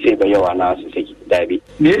bibisa be yawa na asese dabi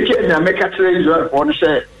ne ke nyame ka kire Israel on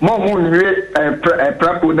say mo nwe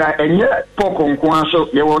prako da enye pokonko aso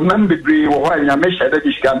ye wo nam bebre wo ho nyame hyede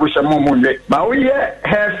di sika bo se mo nwe ba wo ye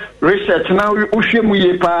have research na wo hwemu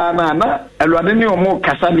ye pa na alwade ne o mo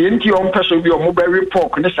kasa ne enti o mpeso bi o mo be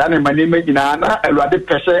report ne sa ne manema na alwade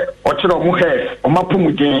pese o kire o mo have o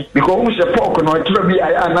mapumuden because we say pork no kire bi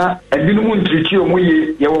aya na edinu mu ntriti o mo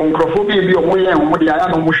ye wo nkrofo bi o mo ye o mo de aya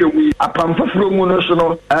no mo hwemu apamfafuro mu no so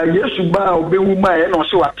no Yesu ba obewu ma ye no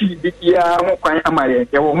so wati bi ya ho kwan amaye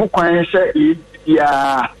ye wo ho kwan se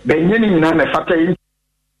ya benyeni nyina na fata yi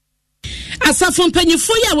asafo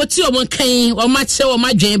mpanyifo ya woti o mo kan o ma che o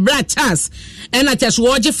ma dwen bratas ena teso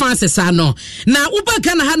woje fanses ano na uba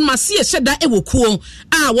Ghana han mase ye hyeda ewokuo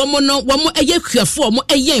a womo eye kuafo mo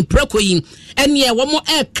eye prakoyi ene womo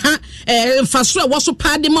eka mfaso a woso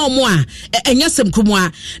pade ma omo a enyasem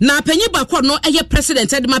kumwa na panyi bakọ no eye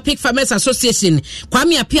president Edema Pig Farmers Association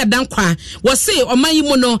Kwame Apia Dankwa wose omayi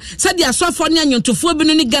mu no sade asofo ne anyontofo bi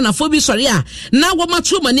no ni Ghana fo bi sori a na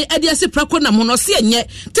womato mani ade ase prako na mo no se enye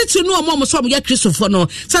tete no omo so ya Christopher no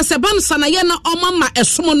saseban sana ye na omama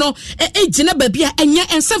esom no ejina babia enye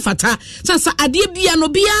ensefata sansa ade bia no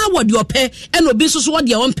bia wode ope eno obi so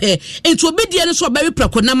wode ompe enti obi die no so bari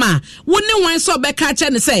prako na ma woni wan so be ka cha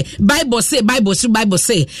ne say Bible say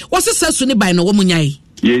wose sasu ni bai no wo munyai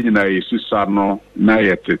ye nyina Yesu sano na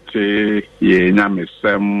yetete ye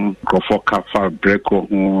nyamesem krofo kafa breko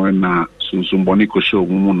ho na sunsumboni ko show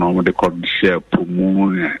mu no mo de ko share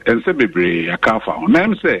pumu ense bebre akafa ho na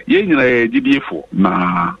mse ye nyina ye gidiefo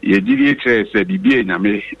na ye gidie kire se bibie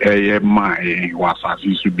nyame ye ma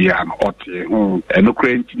wasasi su bia no ote ho eno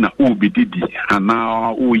krenti na obi didi ana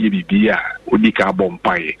oyi bibia odika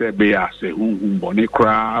bompae se be ya se humboni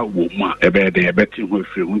kra wo ma ebe de ebeti ho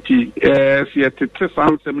firi hunti se yetete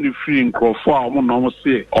sansem ni free nkrofo a mo no mo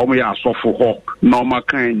se o mo ya asofo ho no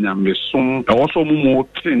makan nyamesom e wo so mo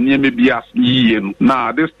tin nye mebia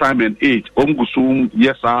now this time and age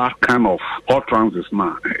yes are kind of all transit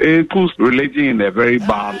now it puts religion in a very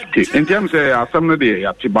bad state in terms of some of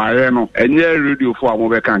the no and radio for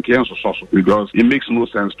our can so because it makes no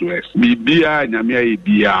sense to us bibia nyamia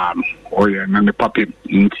bia or na ne papi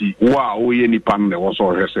nti wa o ye nipa ne wo so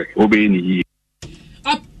hwese obe ni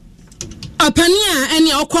Opania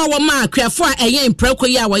eni okwa wo ma akuafo a eye mprako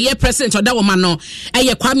yi a wo ye president oda wo ma no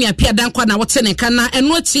eye Kwame Apia Dankwa na wote ne kana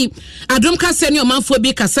eno achi adom kase ne omanfo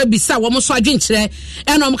bi kasa bisa wo so adwenkyere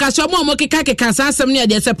eno mkase omo keka sansem ne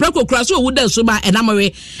de se prako kura so wuda so ba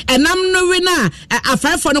enamwe enam no we na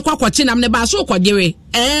afafo no kwakwachi nam ne ba so kwagere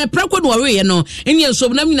prako no we ye no eni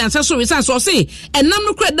ensom nam nyina so we san so se enam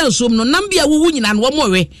no kura da ensom no nam bia wuwu nyina no wo mo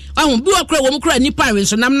we ahun bi wo kura wo mo kura nipa we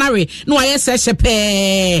so nam na we no wa ye se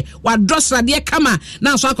hyepe wa dos radie kama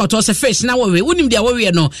na so akoto se fish na wo we unim dia wo we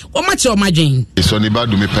no wo ma che o madwen so ni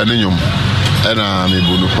badu me panenyom ena me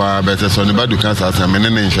bunu pa bete so ni badu kan sa me ne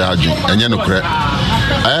nhya adwen enye no kre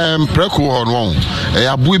preko honwo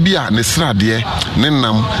abu bia ne srade ne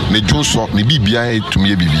nam ne dwonso ne bibia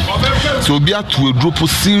etumye bibi so obi atu edropo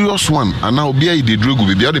serious one ana obi ayi de drogu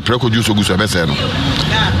bibia de preko juso guso bese no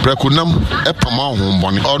preko nam epama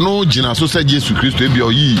hombone ono gina so se Jesus Christ ebia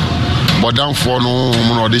oyi bodam for no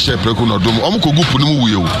mo de she preko no dom omo kogu pu no mu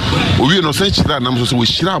wuye o wi no se chira nam so we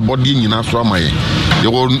shira body nyina so amaye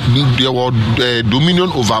they were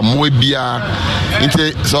dominion over mo bia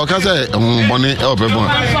inte so ka say hombone e opebon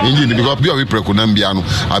inji because bi o we preko nam bia no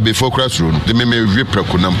abe focus ro de me we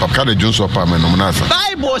preko nam papa de junso pa me no na sa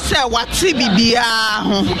Bible say wati bibia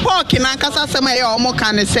ho pork na kasa sema ye omo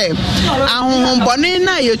kan say ahohombone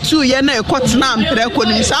na yetu ye na ekotena mpreko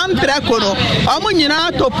nim sa mpreko no omo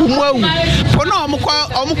nyina topu mu awu po na omo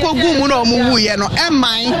ko gumu na omo wuye no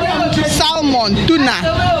eman salmon tuna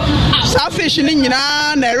sa fish ni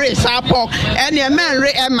nyina na re sa pork ene men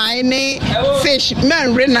re eman ni fish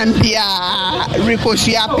men re na bia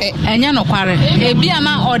rikosiape enye no kware ebia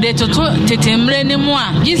na ode toto tetemre ni mu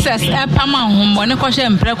a Jesus epama hombone ko hye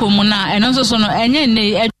mpreko mu na eno so no enye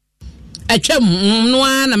ne atwam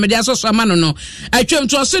noa na mede asoso ama no atwam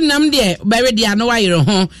to so nam de bare dia no wayere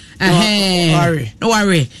ho no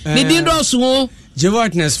worry ni din do so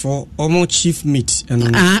Jehovah's for almost chief meat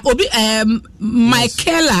obi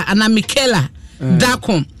Michaela ana Michaela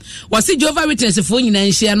Dakom wasi Jehovah Witness fo nyina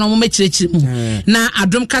nhia no mo mekirikiri mu na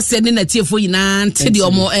adom kase ne na tiefo nyina nte de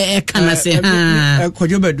omo kana se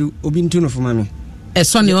kodjobadu obi ntu no fo mame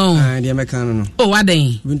eso ne o de meka no o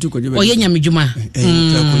waden bintu kodjobadu o ye nyamedwuma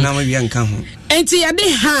na ma bia nka ho enti yade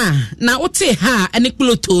ha na wote ha ene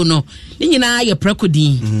kploto no ne nyina ye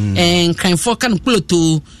prakodin nkranfo kan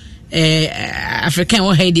kploto African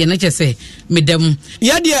wo haide na chese medam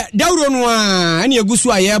yade dawro no a ene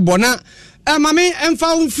agusu aye bona mame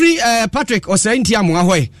emfa free Patrick osenti amu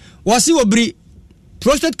ahoy wasi obri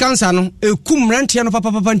prostate cancer no ekum rantia no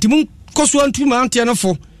papa ntimu koso antuma antia no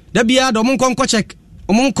fo da bia do monko check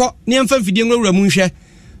omonko ne emfa fidie nwura mu nhwe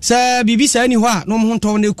sa bibi sa ni ho a no mo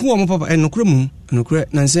nto na ekum o mo papa enokura mu enokura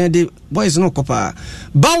na nsen de boys no kopa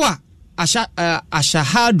bawa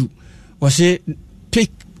ashahadu wasi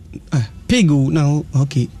pig now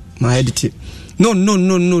okay my edit no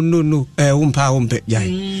wumpe jai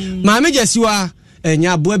ma me jesiwa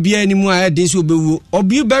nya aboa bia ni mu a edin so obewu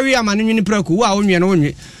obi bari amane nwini preko wa onwe no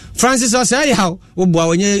onwe Francis o say how wo boa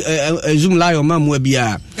onye zoom lion ma mu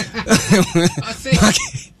bia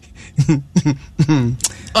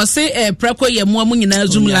ɔse prako ye mo nyina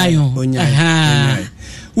zoom lion aha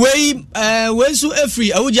we so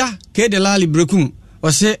afri awuja ke de lali brekum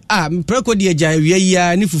ɔse prako de agya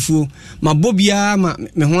wiya ni fufuo mabobia ma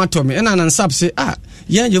me ho atome na nansap se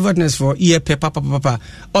yan Jehovah's for ear papa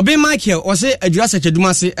obi Michael ɔse adwura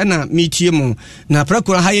sachaduma se na metie mu na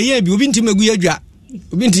prako ha ye bi obi ntimegu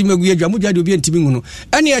adwa mudwa de obi ntimi ngunu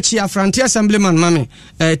ene achi afrante assemblyman mame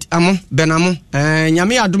amo benamo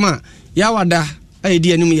nyame adoma ya wada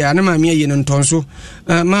ayedi anum ya na maame ye no ntonso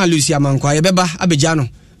ma Lucia Mankwa ye beba abeja no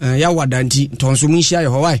ya wada nti ntonso mu nhia ye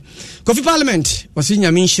howai Coffee Parliament wasi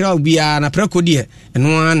nyame nhira obia na prako de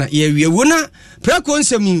eno na ye wiewuna prako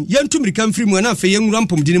nsem yentumri kamfiri mu na fe yenwura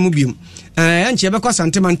mpomdine mu biem anche be kwa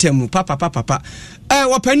santemantam mu papa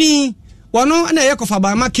wapani wano na yekofa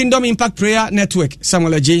ba ma Kingdom Impact Prayer Network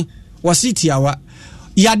Samuel J wasitiawa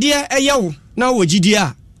yade eyewo na wogidi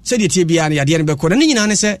a se de tie bia na yade ne bekọ na nyina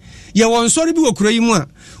ne se ye won sori bi wokuro yi mu a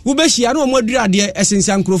wo behia na o modiri ade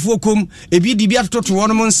esensan krofo kom ebi di bia toto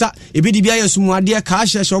wono mo nsa ebi di bia yesumu ade ka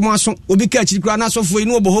hyehye o mo aso obi ka chiri kura na asofo yi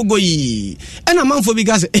no obohogo yi ena manfo bi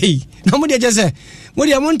gase na mo de je se mo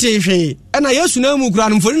de mo nte hwe ena yesu na mu kura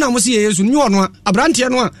no mfoni na mo se yesu nyi ono abrante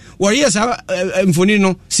no a wo ye sa mfoni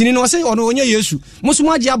no sini no se ono onye yesu mo so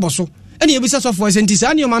mo age aboso ena ebisa sofo senti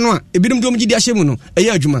sa ne o ma no a ebidum dom gidi ahyemu no eye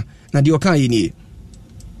adwuma na de o kan yi ni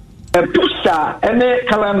pusa ene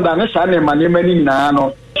calendar ne sa ne mani na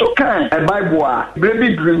no so kan Bible a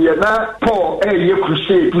brebi dream na Paul ye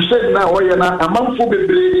crusade na o ye na amanfo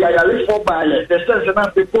bebre ya yale for by the sense na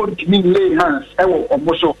people mean lay hands e wo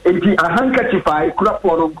omoso enti a handkerchief ai kura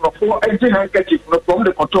for no crofo enti handkerchief no from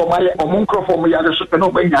the control my omon crofo mo yale so no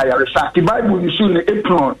ba nya yale sa the Bible you see ne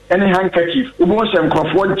apron ene handkerchief ubo sem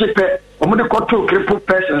crofo jepe omo de koto cripple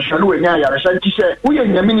person so no nya yale sa nti se wo ye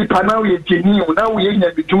nyame ni pa na wo ye geni na wo ye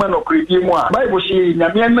nyame djuma no kredi mu a Bible say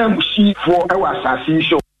nyame na musi for e wa asase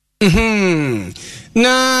so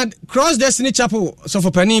na Cross Destiny Chapel so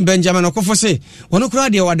for Penny Benjamin Okofo say wono kura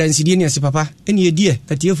de wadansidie ne ase papa ene edie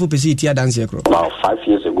tatiefo pese tia dance ekro about 5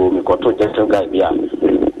 years ago me got to gentle guy bia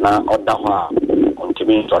na oda ho a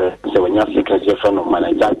ontimi tore se wanya secret friend of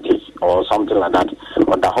manager or something like that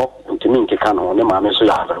oda ho ontimi nkeka no ne maame so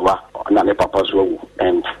ya arewa na ne papa so wu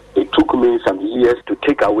and it took me some years to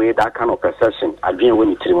take away that kind of perception adwen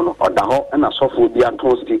when it no oda ho na sofo bia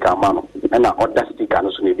to stick amano na oda stick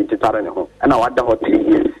anu so ne bi titare ne ho na wada ho 3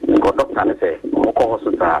 years ko doctor ne say mo ko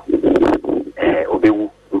hospital obewu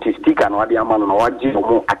nti stick anu ade amano na waji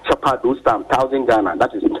mo achapa those time 1000 Ghana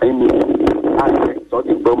that is 10 million. So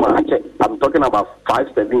I'm talking about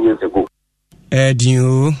 5-7 years ago.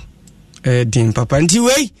 Din papa nti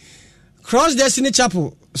wey Cross Destiny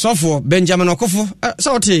Chapel so for Benjamin Okofo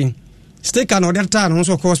so te stick an order tan ho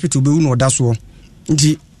so hospital be wu no da so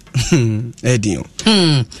nti Edio.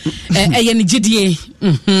 Ni gidie.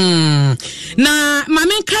 Na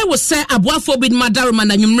mamen kai wo say aboafo bi madaroma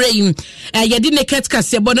na nwumre yi. Yedi Naket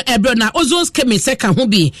Kasiebo no ebro na ozons kemi seka ho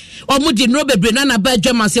bi. Omo di no bebre na ba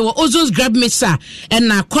adwama se wo ozons grab mixer and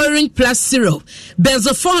na current plus syrup.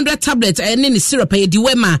 Benzo 400 tablet and ni syrup yedi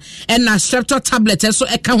wema and na streptor tablet so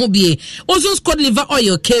eka ho bi. Ozons cod liver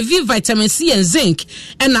oil, KV vitamin C and zinc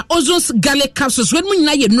and na ozons garlic capsules when mu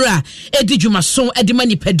na ye nura edi dwuma so edi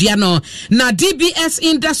mani no na DBS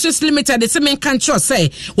Industries Limited the same control say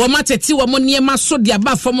wo mateti wo niema so dia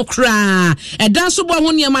ba fom kra edan so bo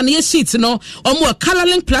ho niema na ye sheet no omo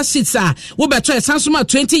coloring plus sheets a wo beto esansoma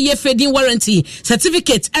 20-year fading warranty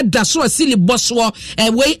certificate eda so asili boswo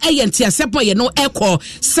we ayenti asepo ye no eko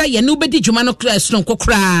say ye no bedi dwuma no class no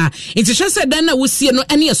kokra inti hwese dan na wo sie no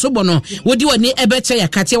ene esobo no wodi woni ebeche ya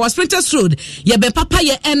kate was Sprinters Road ye be papa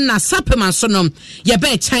ye enna sapema so no ye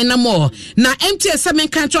be China Mall na MTS semen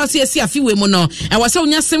control si afiwe mu no e wase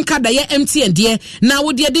onya sim card ya MTN de na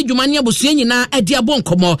wo de dwumane abusua nyina ade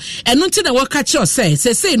abonkomo eno nti na waka che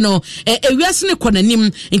say no ewiase ne konanim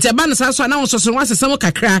nti ba no saso na wonsoso wasesam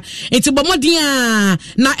kakra nti bomodin a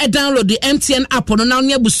na download the MTN app no na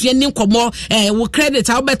ne abusua ni nkomo wo credit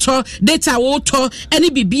a wo beto data wo to ene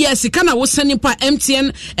bibia sika na wo sani pa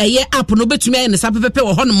MTN ye app no betumi aye ne sapepepe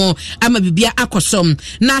wo hono ama bibia akosom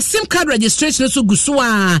na sim card registration so guso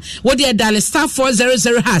a wo de dial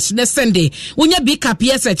 *400# na Sunday wonya bika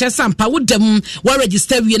PS sampa wodam wa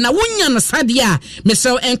register wie na wonya no sade a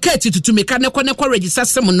mesel enkati tutumeka ne ko register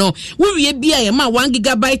sem no wo wie bia ye ma 1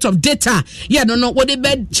 GB of data ya no wo de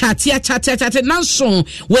be chat nanso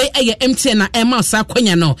we eye MTN na ema sa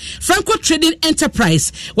kwanya no Franco Trading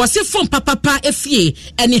Enterprise wase phone papa efie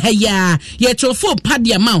eni haya ye to phone pad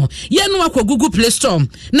ya ma ye no akọ Google Play Store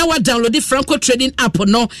na wa download the Franco Trading app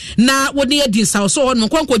no na wo de edin sa so no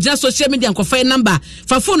kwanko gina social media nkofa number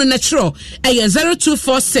fa phone natural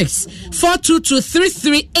 0246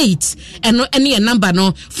 422338 and any number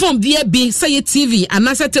no phone there be say TV and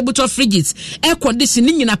answer table top fridges air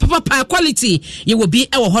conditioning na papa quality you will be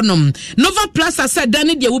our honum Nova Plus I said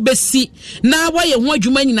Danny de will be see now why you want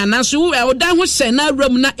you money na so I would down share na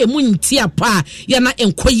room na emuntia pa yana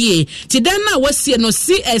enkoye ti dan na wasi no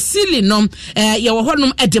see a ceiling no your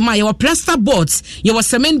honum edema your plaster boards your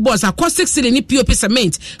cement boards acoustic ceiling ni POP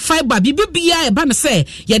cement fiber bibia e ba no say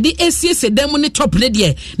ye di ACS dem ni top ne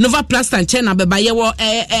de Nova Plus and China beba ye wo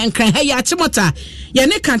enkran ha ya chimota ye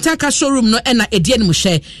ne Kantaka showroom no na edie ni mu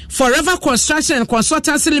share Forever Construction and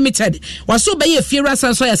Consultancy Limited waso be ye fiera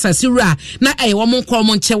sanso ya sasira na wo mon ko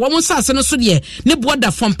mon che wo mon sase no so de ne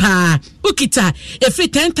border from pa ukita efi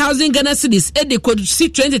 10,000 Ghana cedis e de code C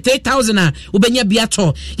 23,000 ubenya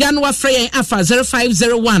biato ya no afre yen afa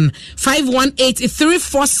 0501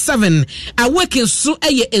 518347 awaken so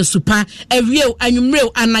eye ensupa ewieo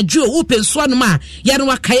anwumreo anajo upenso anoma ya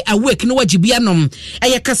no akai awake no wagibia nom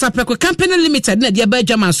eye Kasapeko Company Limited na de ba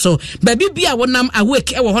djama so ba bibia wonam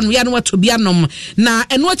awake e wo hono ya no watobia nom na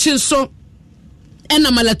eno chinso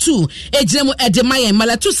ena malatu ejemu edemaye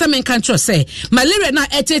malatu semen kancho say malaria na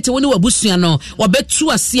etete woni wabusua no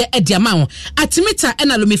wobetu ase ediama ho atimita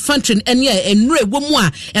ena lumifantrin ene enure womu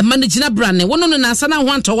a managina brand wono no nansa na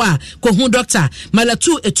hwantowa ko hu doctor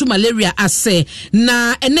malatu etu malaria ase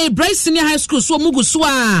na ene Bright Senior High School so muguso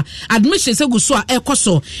a admission se guso a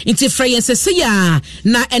ekoso inti freyense se ya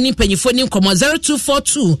na eni panyifo ni nkomo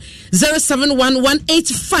 0242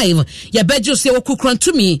 071185 ya bejo se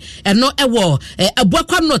wokukrantumi eno ewo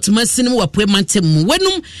aboakwa not masinum wa poemantem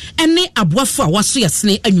wenum ene aboafo a waso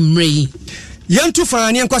yasene anwumrei yantu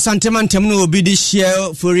fa ne nkwa santemantem no obi di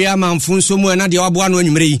share foria manfunso mu na de waboa no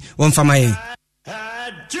anwumrei wonfamaye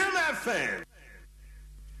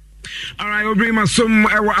All right, we'll bring my some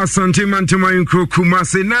Asante Mantema in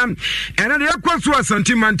Kumase na and the Aquasu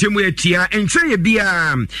Asante Mantemu etia and say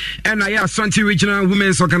bia and I Asante Regional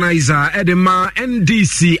Women's Organizer Edema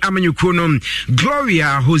NDC Amanyukunum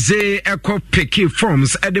Gloria Jose Eco Peke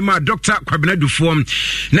Forms Edema Dr. Kwabenedu Form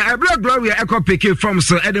na Ebla Gloria Eco Peke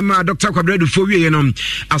Forms Edema Dr. Kwabenedu Form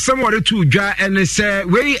asamware to dwa and say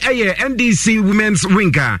we NDC Women's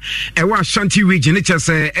Winger ewa Ashanti Region it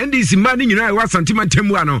say NDC man nyina ewa Asante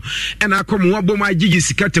Mantemu ano and I come one bomb Gigi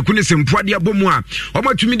Sikate Kunis and Pradia Bomwa. Or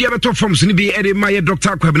my media better forms in be Eddie Maya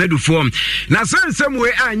Doctor Kwabenedu form. Now, some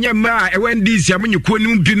way I am when this Yaman you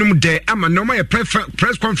couldn't binum de ama no my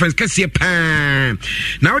press conference Kasiebo.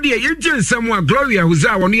 Now the agent someone Gloria who's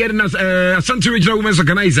our near Central Regional Women's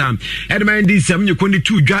Organizer. Edma this you couldn't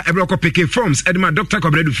two jar a block of PK forms Edma Doctor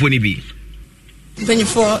Kwabenedu for Nibi.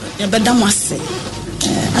 24 Bedamase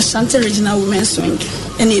Ashanti Regional Women's Wing.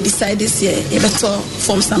 And he decided this year, he better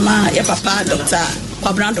form some your papa, Dr.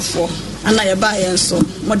 Kwabenedu for, and I buy and so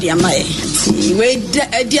Modia Mae. We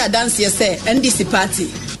dear dance, yes, say NDC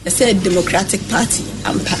party, I said Democratic Party,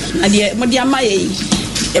 and dear Modia Mae,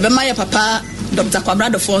 ever my papa, Dr.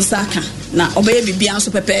 Kwabenedu for Saka, now obey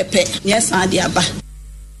Bianso Pepe, yes, I dear ba.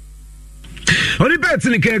 Oni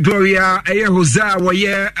Betnike Gloria Hoza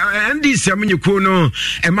waye NDC amanyukono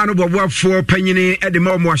emano bobo for panyine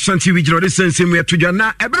edema mo Ashanti Regional Sense me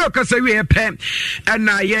atudwana ebro kasa we pe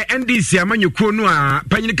na ye NDC amanyukono a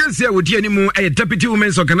panyine kanse wodi animu Deputy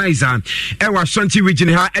Women's Organizer ewa Ashanti Region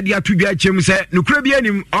ha ede atudwa chem se nukura bi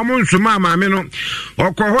anim omo nsoma maame no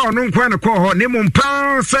okoho no nkwa na koho ne mo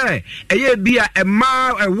mpa se eye bia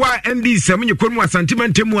ema ewa NDC amanyukono Asante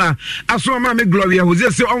Mantemu a aso maame Gloria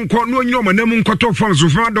Hoza se onko no nyino manam to forms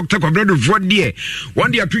from Dr. Kwabenedu for dear one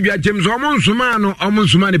day to James Omon Sumano Omon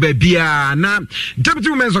Sumani Babia na Deputy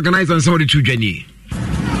Women's Organizer and somebody to Jenny.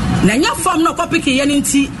 Nanya form no copy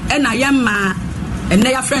Yaninti and I am and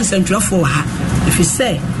their friends and for her. If you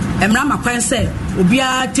say Emrama Kwan say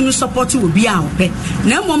Ubia team support will be out.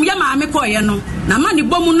 No mom yama amekoyano. Namani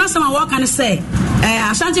bomu nasama walk and say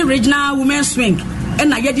Ashanti Regional Women's Wing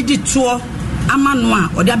and I did it tour Amanwa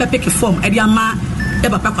or the other pick form Ediama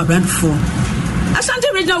Eba Kwabenedu for. Ashanti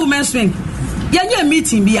Regional Women's Wing. Yanya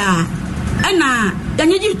meeting bia. Ena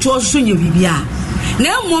yanya to sunye bibia.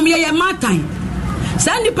 Na mom ye matin.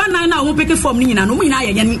 Sandi pana na wo pick form ni nyina no mu nyina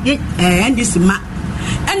ye NDC ma.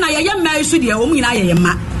 Ena ye ma su de wo mu nyina ye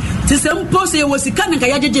ma. Ti se mpo se wo sika nka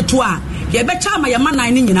ye gege to a ye be cha ma ye ma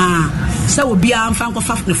nan ni nyina. Se wo bia mfa nko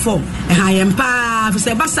faf ne form. Ha ye mpa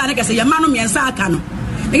se basa ne ka se ye ma no miensa aka no.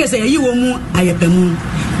 Ne ka se ye yi wo mu ayepemu.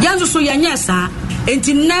 Yanzo so ye nyesa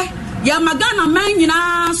enti ne ya magana man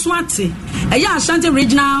nyina swate eya Ashanti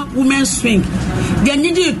Regional Women's Wing de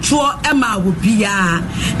nyidi tuo ema wo bia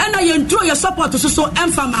ena ye ntuo ye support so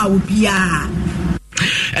emfa ma wo bia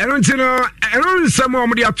Erontino ɛno nsɛm a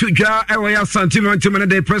ɔmde ato dwa ɛwɔ yɛ Santimantim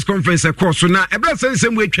de press conference course na ɛbra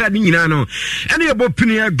sɛnsɛm we twa ne nyinaa no ɛne yɛbɔ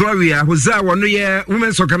pini Gloria Hosea wɔno yɛ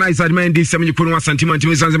women's organizer man di sɛm nyiko no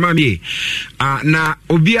Santimantim sanzemamie na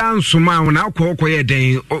obia nsoma wo na akɔ yɛ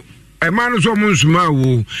den ɛma no so mo nsoma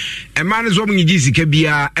wo ɛma no so mo nyi sika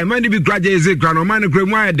bia ɛma ne bi graduate ze gra no man kra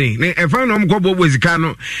mu ayɛden ne ɛfa no mo kɔbɔ sika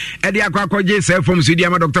no ɛde akɔkɔgye sɛ fom so di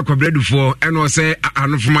ama Dr. Kobredufo ɛno sɛ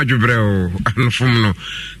anofom adwobrɛ o anofom no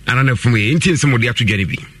ana na fom yi nti nsɛm odi ato dware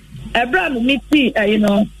bi ɛbra me meeting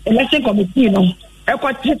election committee no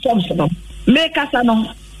ɛkɔte forms no me kasa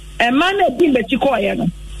no ɛma na di meti kɔɔyɛ no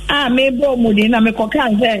a me bɔ mu di na me kɔka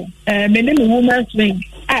sɛ me ne me women's wing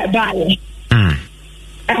a baaye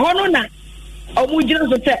ɛhɔ na ɔmo gyina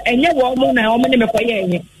so sɛ ɛnyɛ wɔ ɔmo na ɔmo ne me kɔyɛ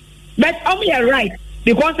ɛnyɛ but ɔmo yɛ right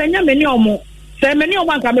because ɛnyɛ me ne ɔmo sɛ me ne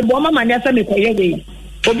ɔmo anka me bɔ ɔmo ma ne sɛ me kɔyɛ wei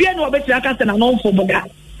obi anu ɔbɛtira aka sɛ na no mfo boga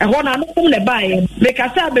ɛhɔ na no ne baayɛ me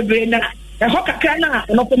kasa bebree na ɛhɔ kakra na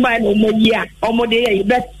no ko baayɛ no ɔmo yi a ɔmo de yɛ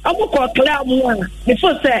but ɔmo kɔ kla ɔmo a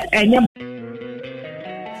before sɛ ɛnyɛ.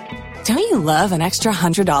 Don't you love an extra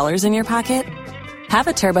 $100 in your pocket? Have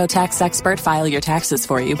a TurboTax expert file your taxes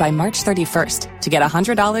for you by March 31st to get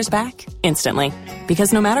 $100 back instantly.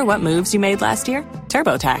 Because no matter what moves you made last year,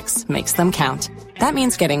 TurboTax makes them count. That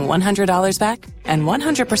means getting $100 back and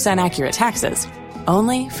 100% accurate taxes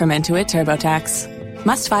only from Intuit TurboTax.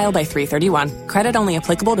 Must file by 3/31. Credit only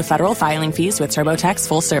applicable to federal filing fees with TurboTax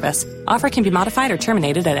full service. Offer can be modified or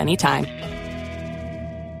terminated at any time.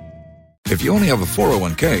 If you only have a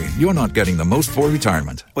 401k, you're not getting the most for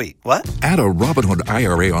retirement. Wait, what? Add a Robinhood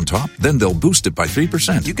IRA on top, then they'll boost it by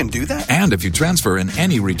 3%. You can do that? And if you transfer in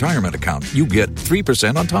any retirement account, you get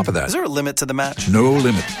 3% on top of that. Is there a limit to the match? No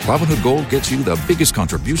limit. Robinhood Gold gets you the biggest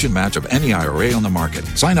contribution match of any IRA on the market.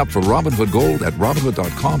 Sign up for Robinhood Gold at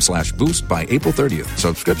Robinhood.com/boost by April 30th.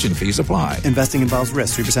 Subscription fees apply. Investing involves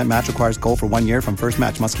risk. 3% match requires gold for 1 year from first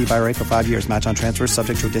match. Must keep IRA for 5 years. Match on transfers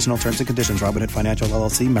subject to additional terms and conditions. Robinhood Financial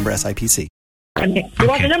LLC, member SIPC.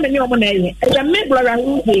 Because I'm many of them, I'm a brother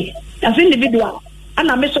as individual, and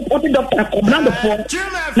I'm a supporting doctor. Number 4.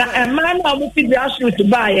 Now, a man I will be grassroots to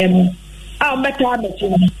buy him. I'll better have it.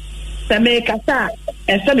 The make a start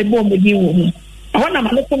and send a bomb with you. I want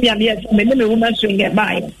to look for me and yes, many women swing get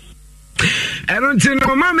by. Ɛnti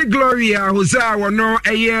no Mama Gloria Hosea wono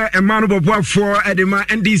ɛyɛ emanu bɔbɔfo ɛdema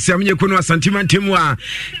ndi sɛm nyɛ kono Santimantim a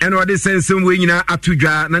ɛna ɔde sɛnsɛm we nyina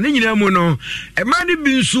atodwa na ne nyina mu no ɛmanu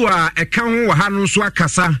bi nso a ɛka ho wɔ ha no nso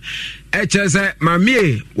akasa ɛkyɛ sɛ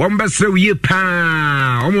mamie wɔn bɛsrɛ wie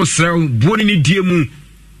paa wɔn srɛ buoni ne die mu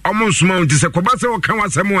almost small to say Kobasa or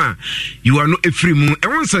Kawasamua. You are not a free moon. I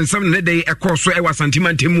want some day a course so I was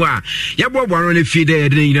Santimantimwa. Yabo one if you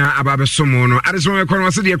did about someone. I just want to call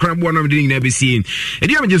a crab one of the never seen. And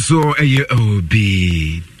you just saw a year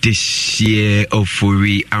be this year of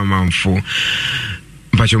Furi Amanfo.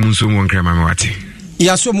 But you must one cramawati.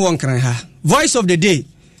 Yasom one cran. Voice of the day.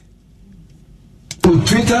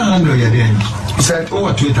 Twitter handle again. He said,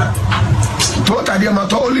 oh, Twitter. Twitter, they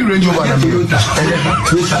are only range over Twitter.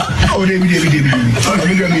 Oh,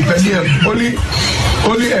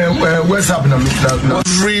 only WhatsApp.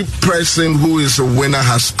 Every person who is a winner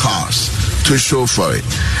has cars to show for it.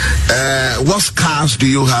 What cars do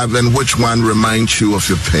you have, and which one reminds you of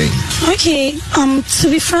your pain? Okay, to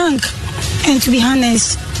be frank and to be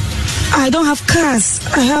honest, I don't have cars.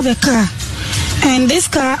 I have a car, and this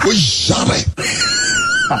car.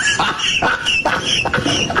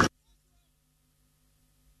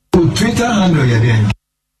 Twitter handle again.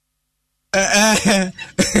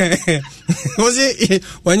 Was it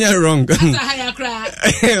when you're wrong? Obia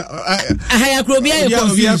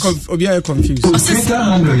confused. Twitter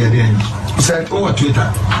handle again. He said, oh,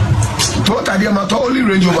 Twitter. Twitter, they are only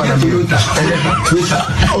range over Twitter.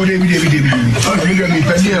 Oh,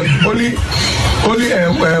 only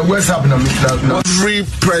WhatsApp. Every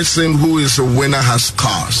person who is a winner has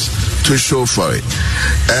cars to show for it.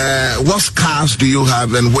 What cars do you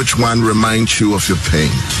have, and which one reminds you of your pain?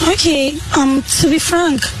 Okay, to be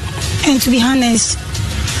frank and to be honest,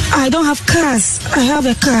 I don't have cars. I have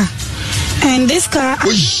a car, and this car.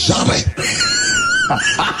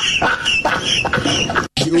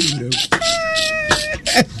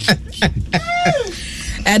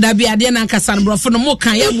 Da bia de na nkasa no brofo no mo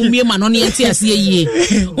kan ya mumie ma no ne enti ase yie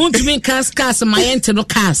untumi cars ma yente no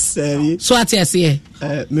cars so ati ase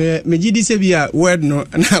me gidi se bia word no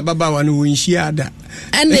na baba wa no wonhia ada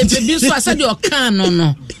and the bi so ase de o kan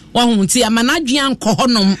no wa hu nti ama na adwan kɔ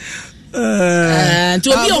honom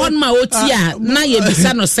to obi ho ma oti a na ye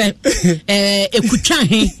bisa no se ekutwa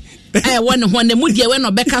he one mudia when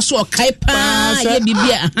no beka so kai pa ye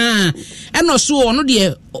bibia eno so no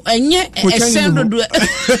de enye esendo do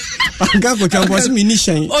anga ko chambo so mi ni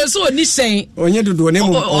shen o so ni shen onye dodo ne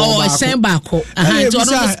mo o shen bako to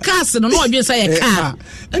no scarce no obi say ye car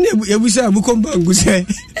ene ebusa bu ko bangu say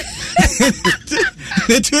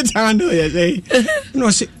the two tando ye say no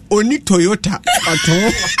say oni Toyota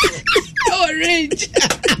ato orange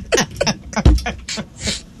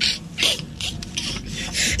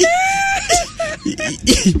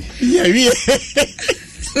yeah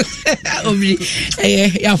obri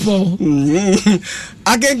ya fo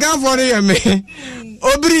akenga for ye me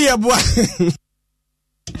obri ya boa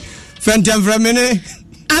fentem framene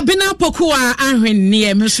abina poku a ahwen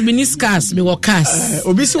ne me so mini scars me wo cars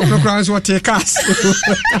obi so okran so te cars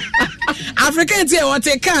African tie what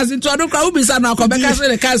take cars into ado kwa ubisa na akobeka so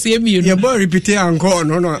the cars ye mi ye boy repeat anko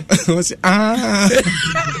no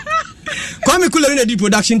Kwame Kula na di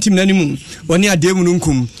production team na nimu woni ademu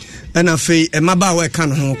nkum na fei emaba wa ka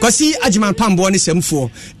no ho kwasi agiman pambo ne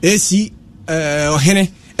semfo esi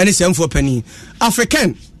ohene ene semfo pani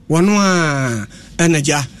African wono a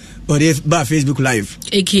enaja ode ba Facebook live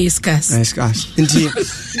AK scars nti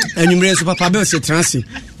enumre so papa be se transi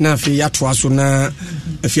na fei ya toa so na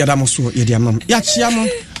afiada mo so ye di amam ya chia mo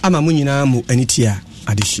ama mo nyina mo anitia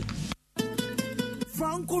adeshi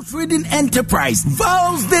Franco Trading Enterprise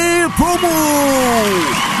Val's Day promo.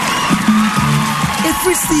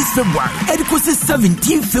 Every 6th February, Edikosi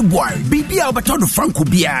 17th February, BB Alberto Franco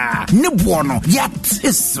Bia, Nebuono, Yat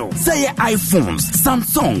Isso, say iPhones,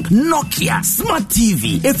 Samsung, Nokia, Smart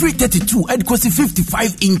TV, every 32, Edikosi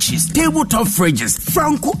 55 inches, tabletop fridges,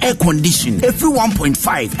 Franco air condition, every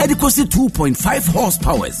 1.5, Edikosi 2.5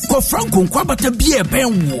 horsepowers. Ko Franco Kwabata Bia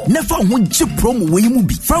Benwo, never won chip promo way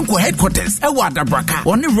mubi. Franco headquarters, Ewada Braka,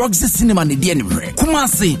 on the Roxy Cinema Nidian,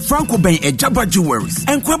 Kumasi, Franco Ben Ejaba Jewelries,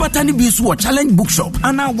 and Kwabatani Bisu challenge book shop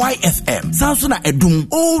Anna YFM Samsona Edum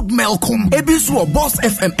Old Malcolm Ebisu Boss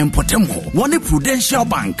FM and Potemko One Prudential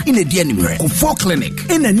Bank in a Dianimere for clinic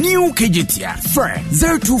in a new KGTR Fair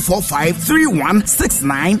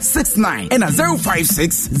 0245316969 and a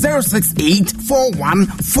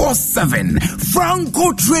 056-068-4147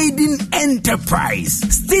 Franco Trading Enterprise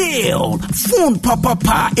still phone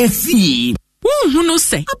papa efi Hunu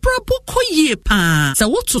se abrabo koye pa sa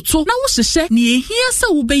wototo na wo hyehyɛ ne ehia sa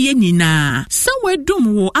wo beye nyina sa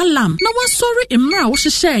wedum wo alarm na wasori emra wo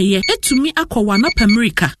hyehyɛ etumi akɔwa na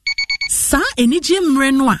America sa enije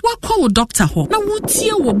mre no a wakɔ wo doctor ho na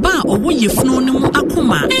wotie wo ba owo yefunu no mu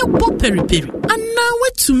akoma ebo periperi ana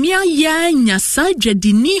wetumi aya nya sa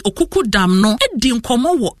dwadini okuku dam no edi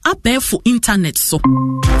nkomo wo abɛfo internet so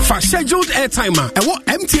fa scheduled airtime ewo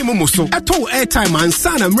MTM mo so eto airtime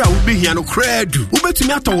ansa na mra wo behia no kradu wo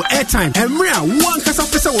betumi ato airtime emra wo ankasa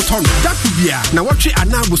pese wo ton that bia na wotwe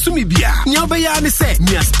anago sumi bia nya obeya ne se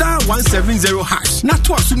mia star 170 hash na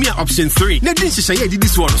to asumi option 3 na din hyehyɛ didi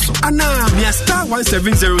so so ana mia star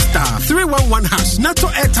 170 star 311 hash na to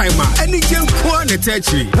airtime any gen kwa na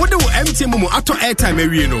techi wo de wo MTM mo ato airtime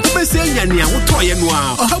awie no wo bese nya ne a wo to ye no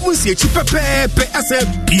a ohamu sie chi pepepe asa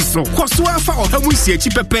biso kwaso afa ohamu sie chi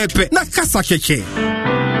pepe na kasa keke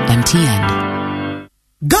MTN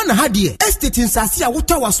Ghana Hadie Estate in Sasia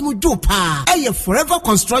Wuta wasmu pa eye Forever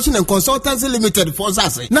Construction and Consultancy Limited for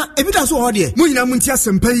Sase na ebida so hodie mu nyina muntia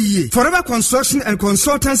sempa yiye Forever Construction and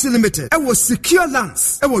Consultancy Limited e was secure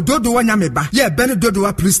lands e wo Dodowa Nyameba ye Bene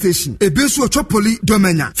Dodowa police station e be so Chopoli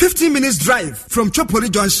Domenya 15 minutes drive from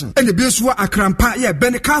Chopoli Junction and e be so Akrampa ye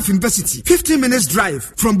Bene Calf University 15 minutes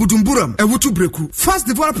drive from Budumburam e Wutu Breku fast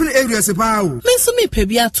developing areas e ba o me so me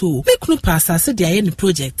pebiato me kunu pa asase de aye ni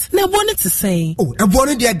project na bone te say oh e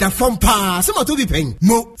bone de da from pa some to be paying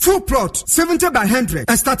mo full plot 70 by 100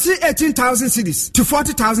 and starting 18,000 cedis to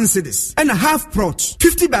 40,000 cedis and a half plot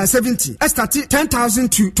 50 by 70 and starting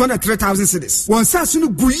 10,000 to 23,000 cedis one sasunu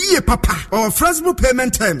guye papa or flexible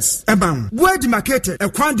payment terms ebam where demarcated e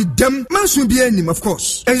kwan de dem manso bi anim of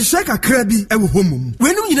course e share kakra bi e wo homum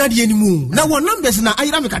wenum nyina de animu na one numbers na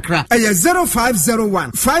ayira me kakra e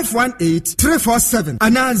 0501 518 347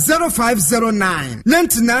 and 0509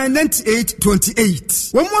 99 98 28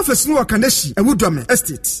 one more first no Kaneshi Ewudome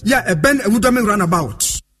estate ya eben Ewudome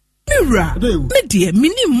runabout Mira me dear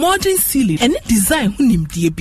mini modern ceiling and design hunim die